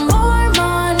fun and more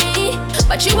money.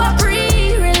 But you a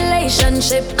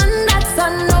pre-relationship and that's a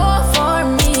no for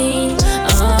me.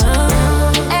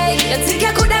 Hey, you think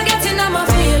you coulda get in on my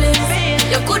feelings?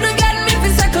 You couldn't get me if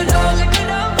it's second dog.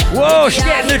 Whoa, she's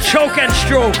getting the choke and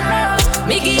stroke.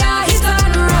 Mickey, I hit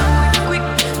and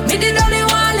run. Me did only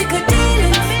one little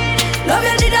dealings. Love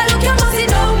you did I look you must sit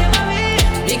down.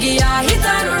 Mickey, I hit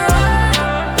and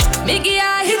run. Mickey,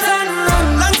 I hit and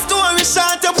run. Long story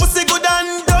short, your pussy good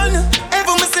and done.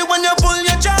 Ever me see when you pull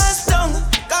your chest down.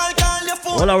 Call your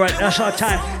phone. Well, alright, that's our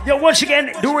time. Yo, once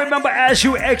again, do remember as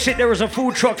you exit, there is a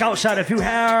food truck outside. If you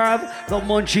have the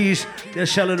munchies, they're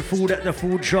selling food at the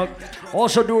food truck.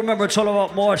 Also, do remember it's all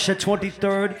about March the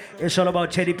 23rd. It's all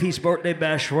about Teddy P's birthday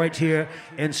bash right here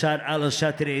inside Alice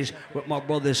Saturdays with my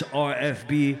brothers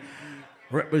RFB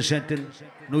representing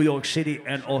New York City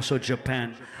and also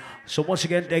Japan. So once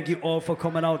again, thank you all for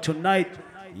coming out tonight.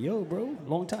 Yo, bro,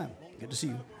 long time. Good to see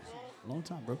you. Long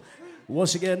time, bro.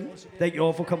 Once again, thank you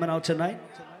all for coming out tonight.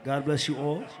 God bless you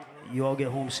all. You all get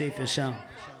home safe and sound.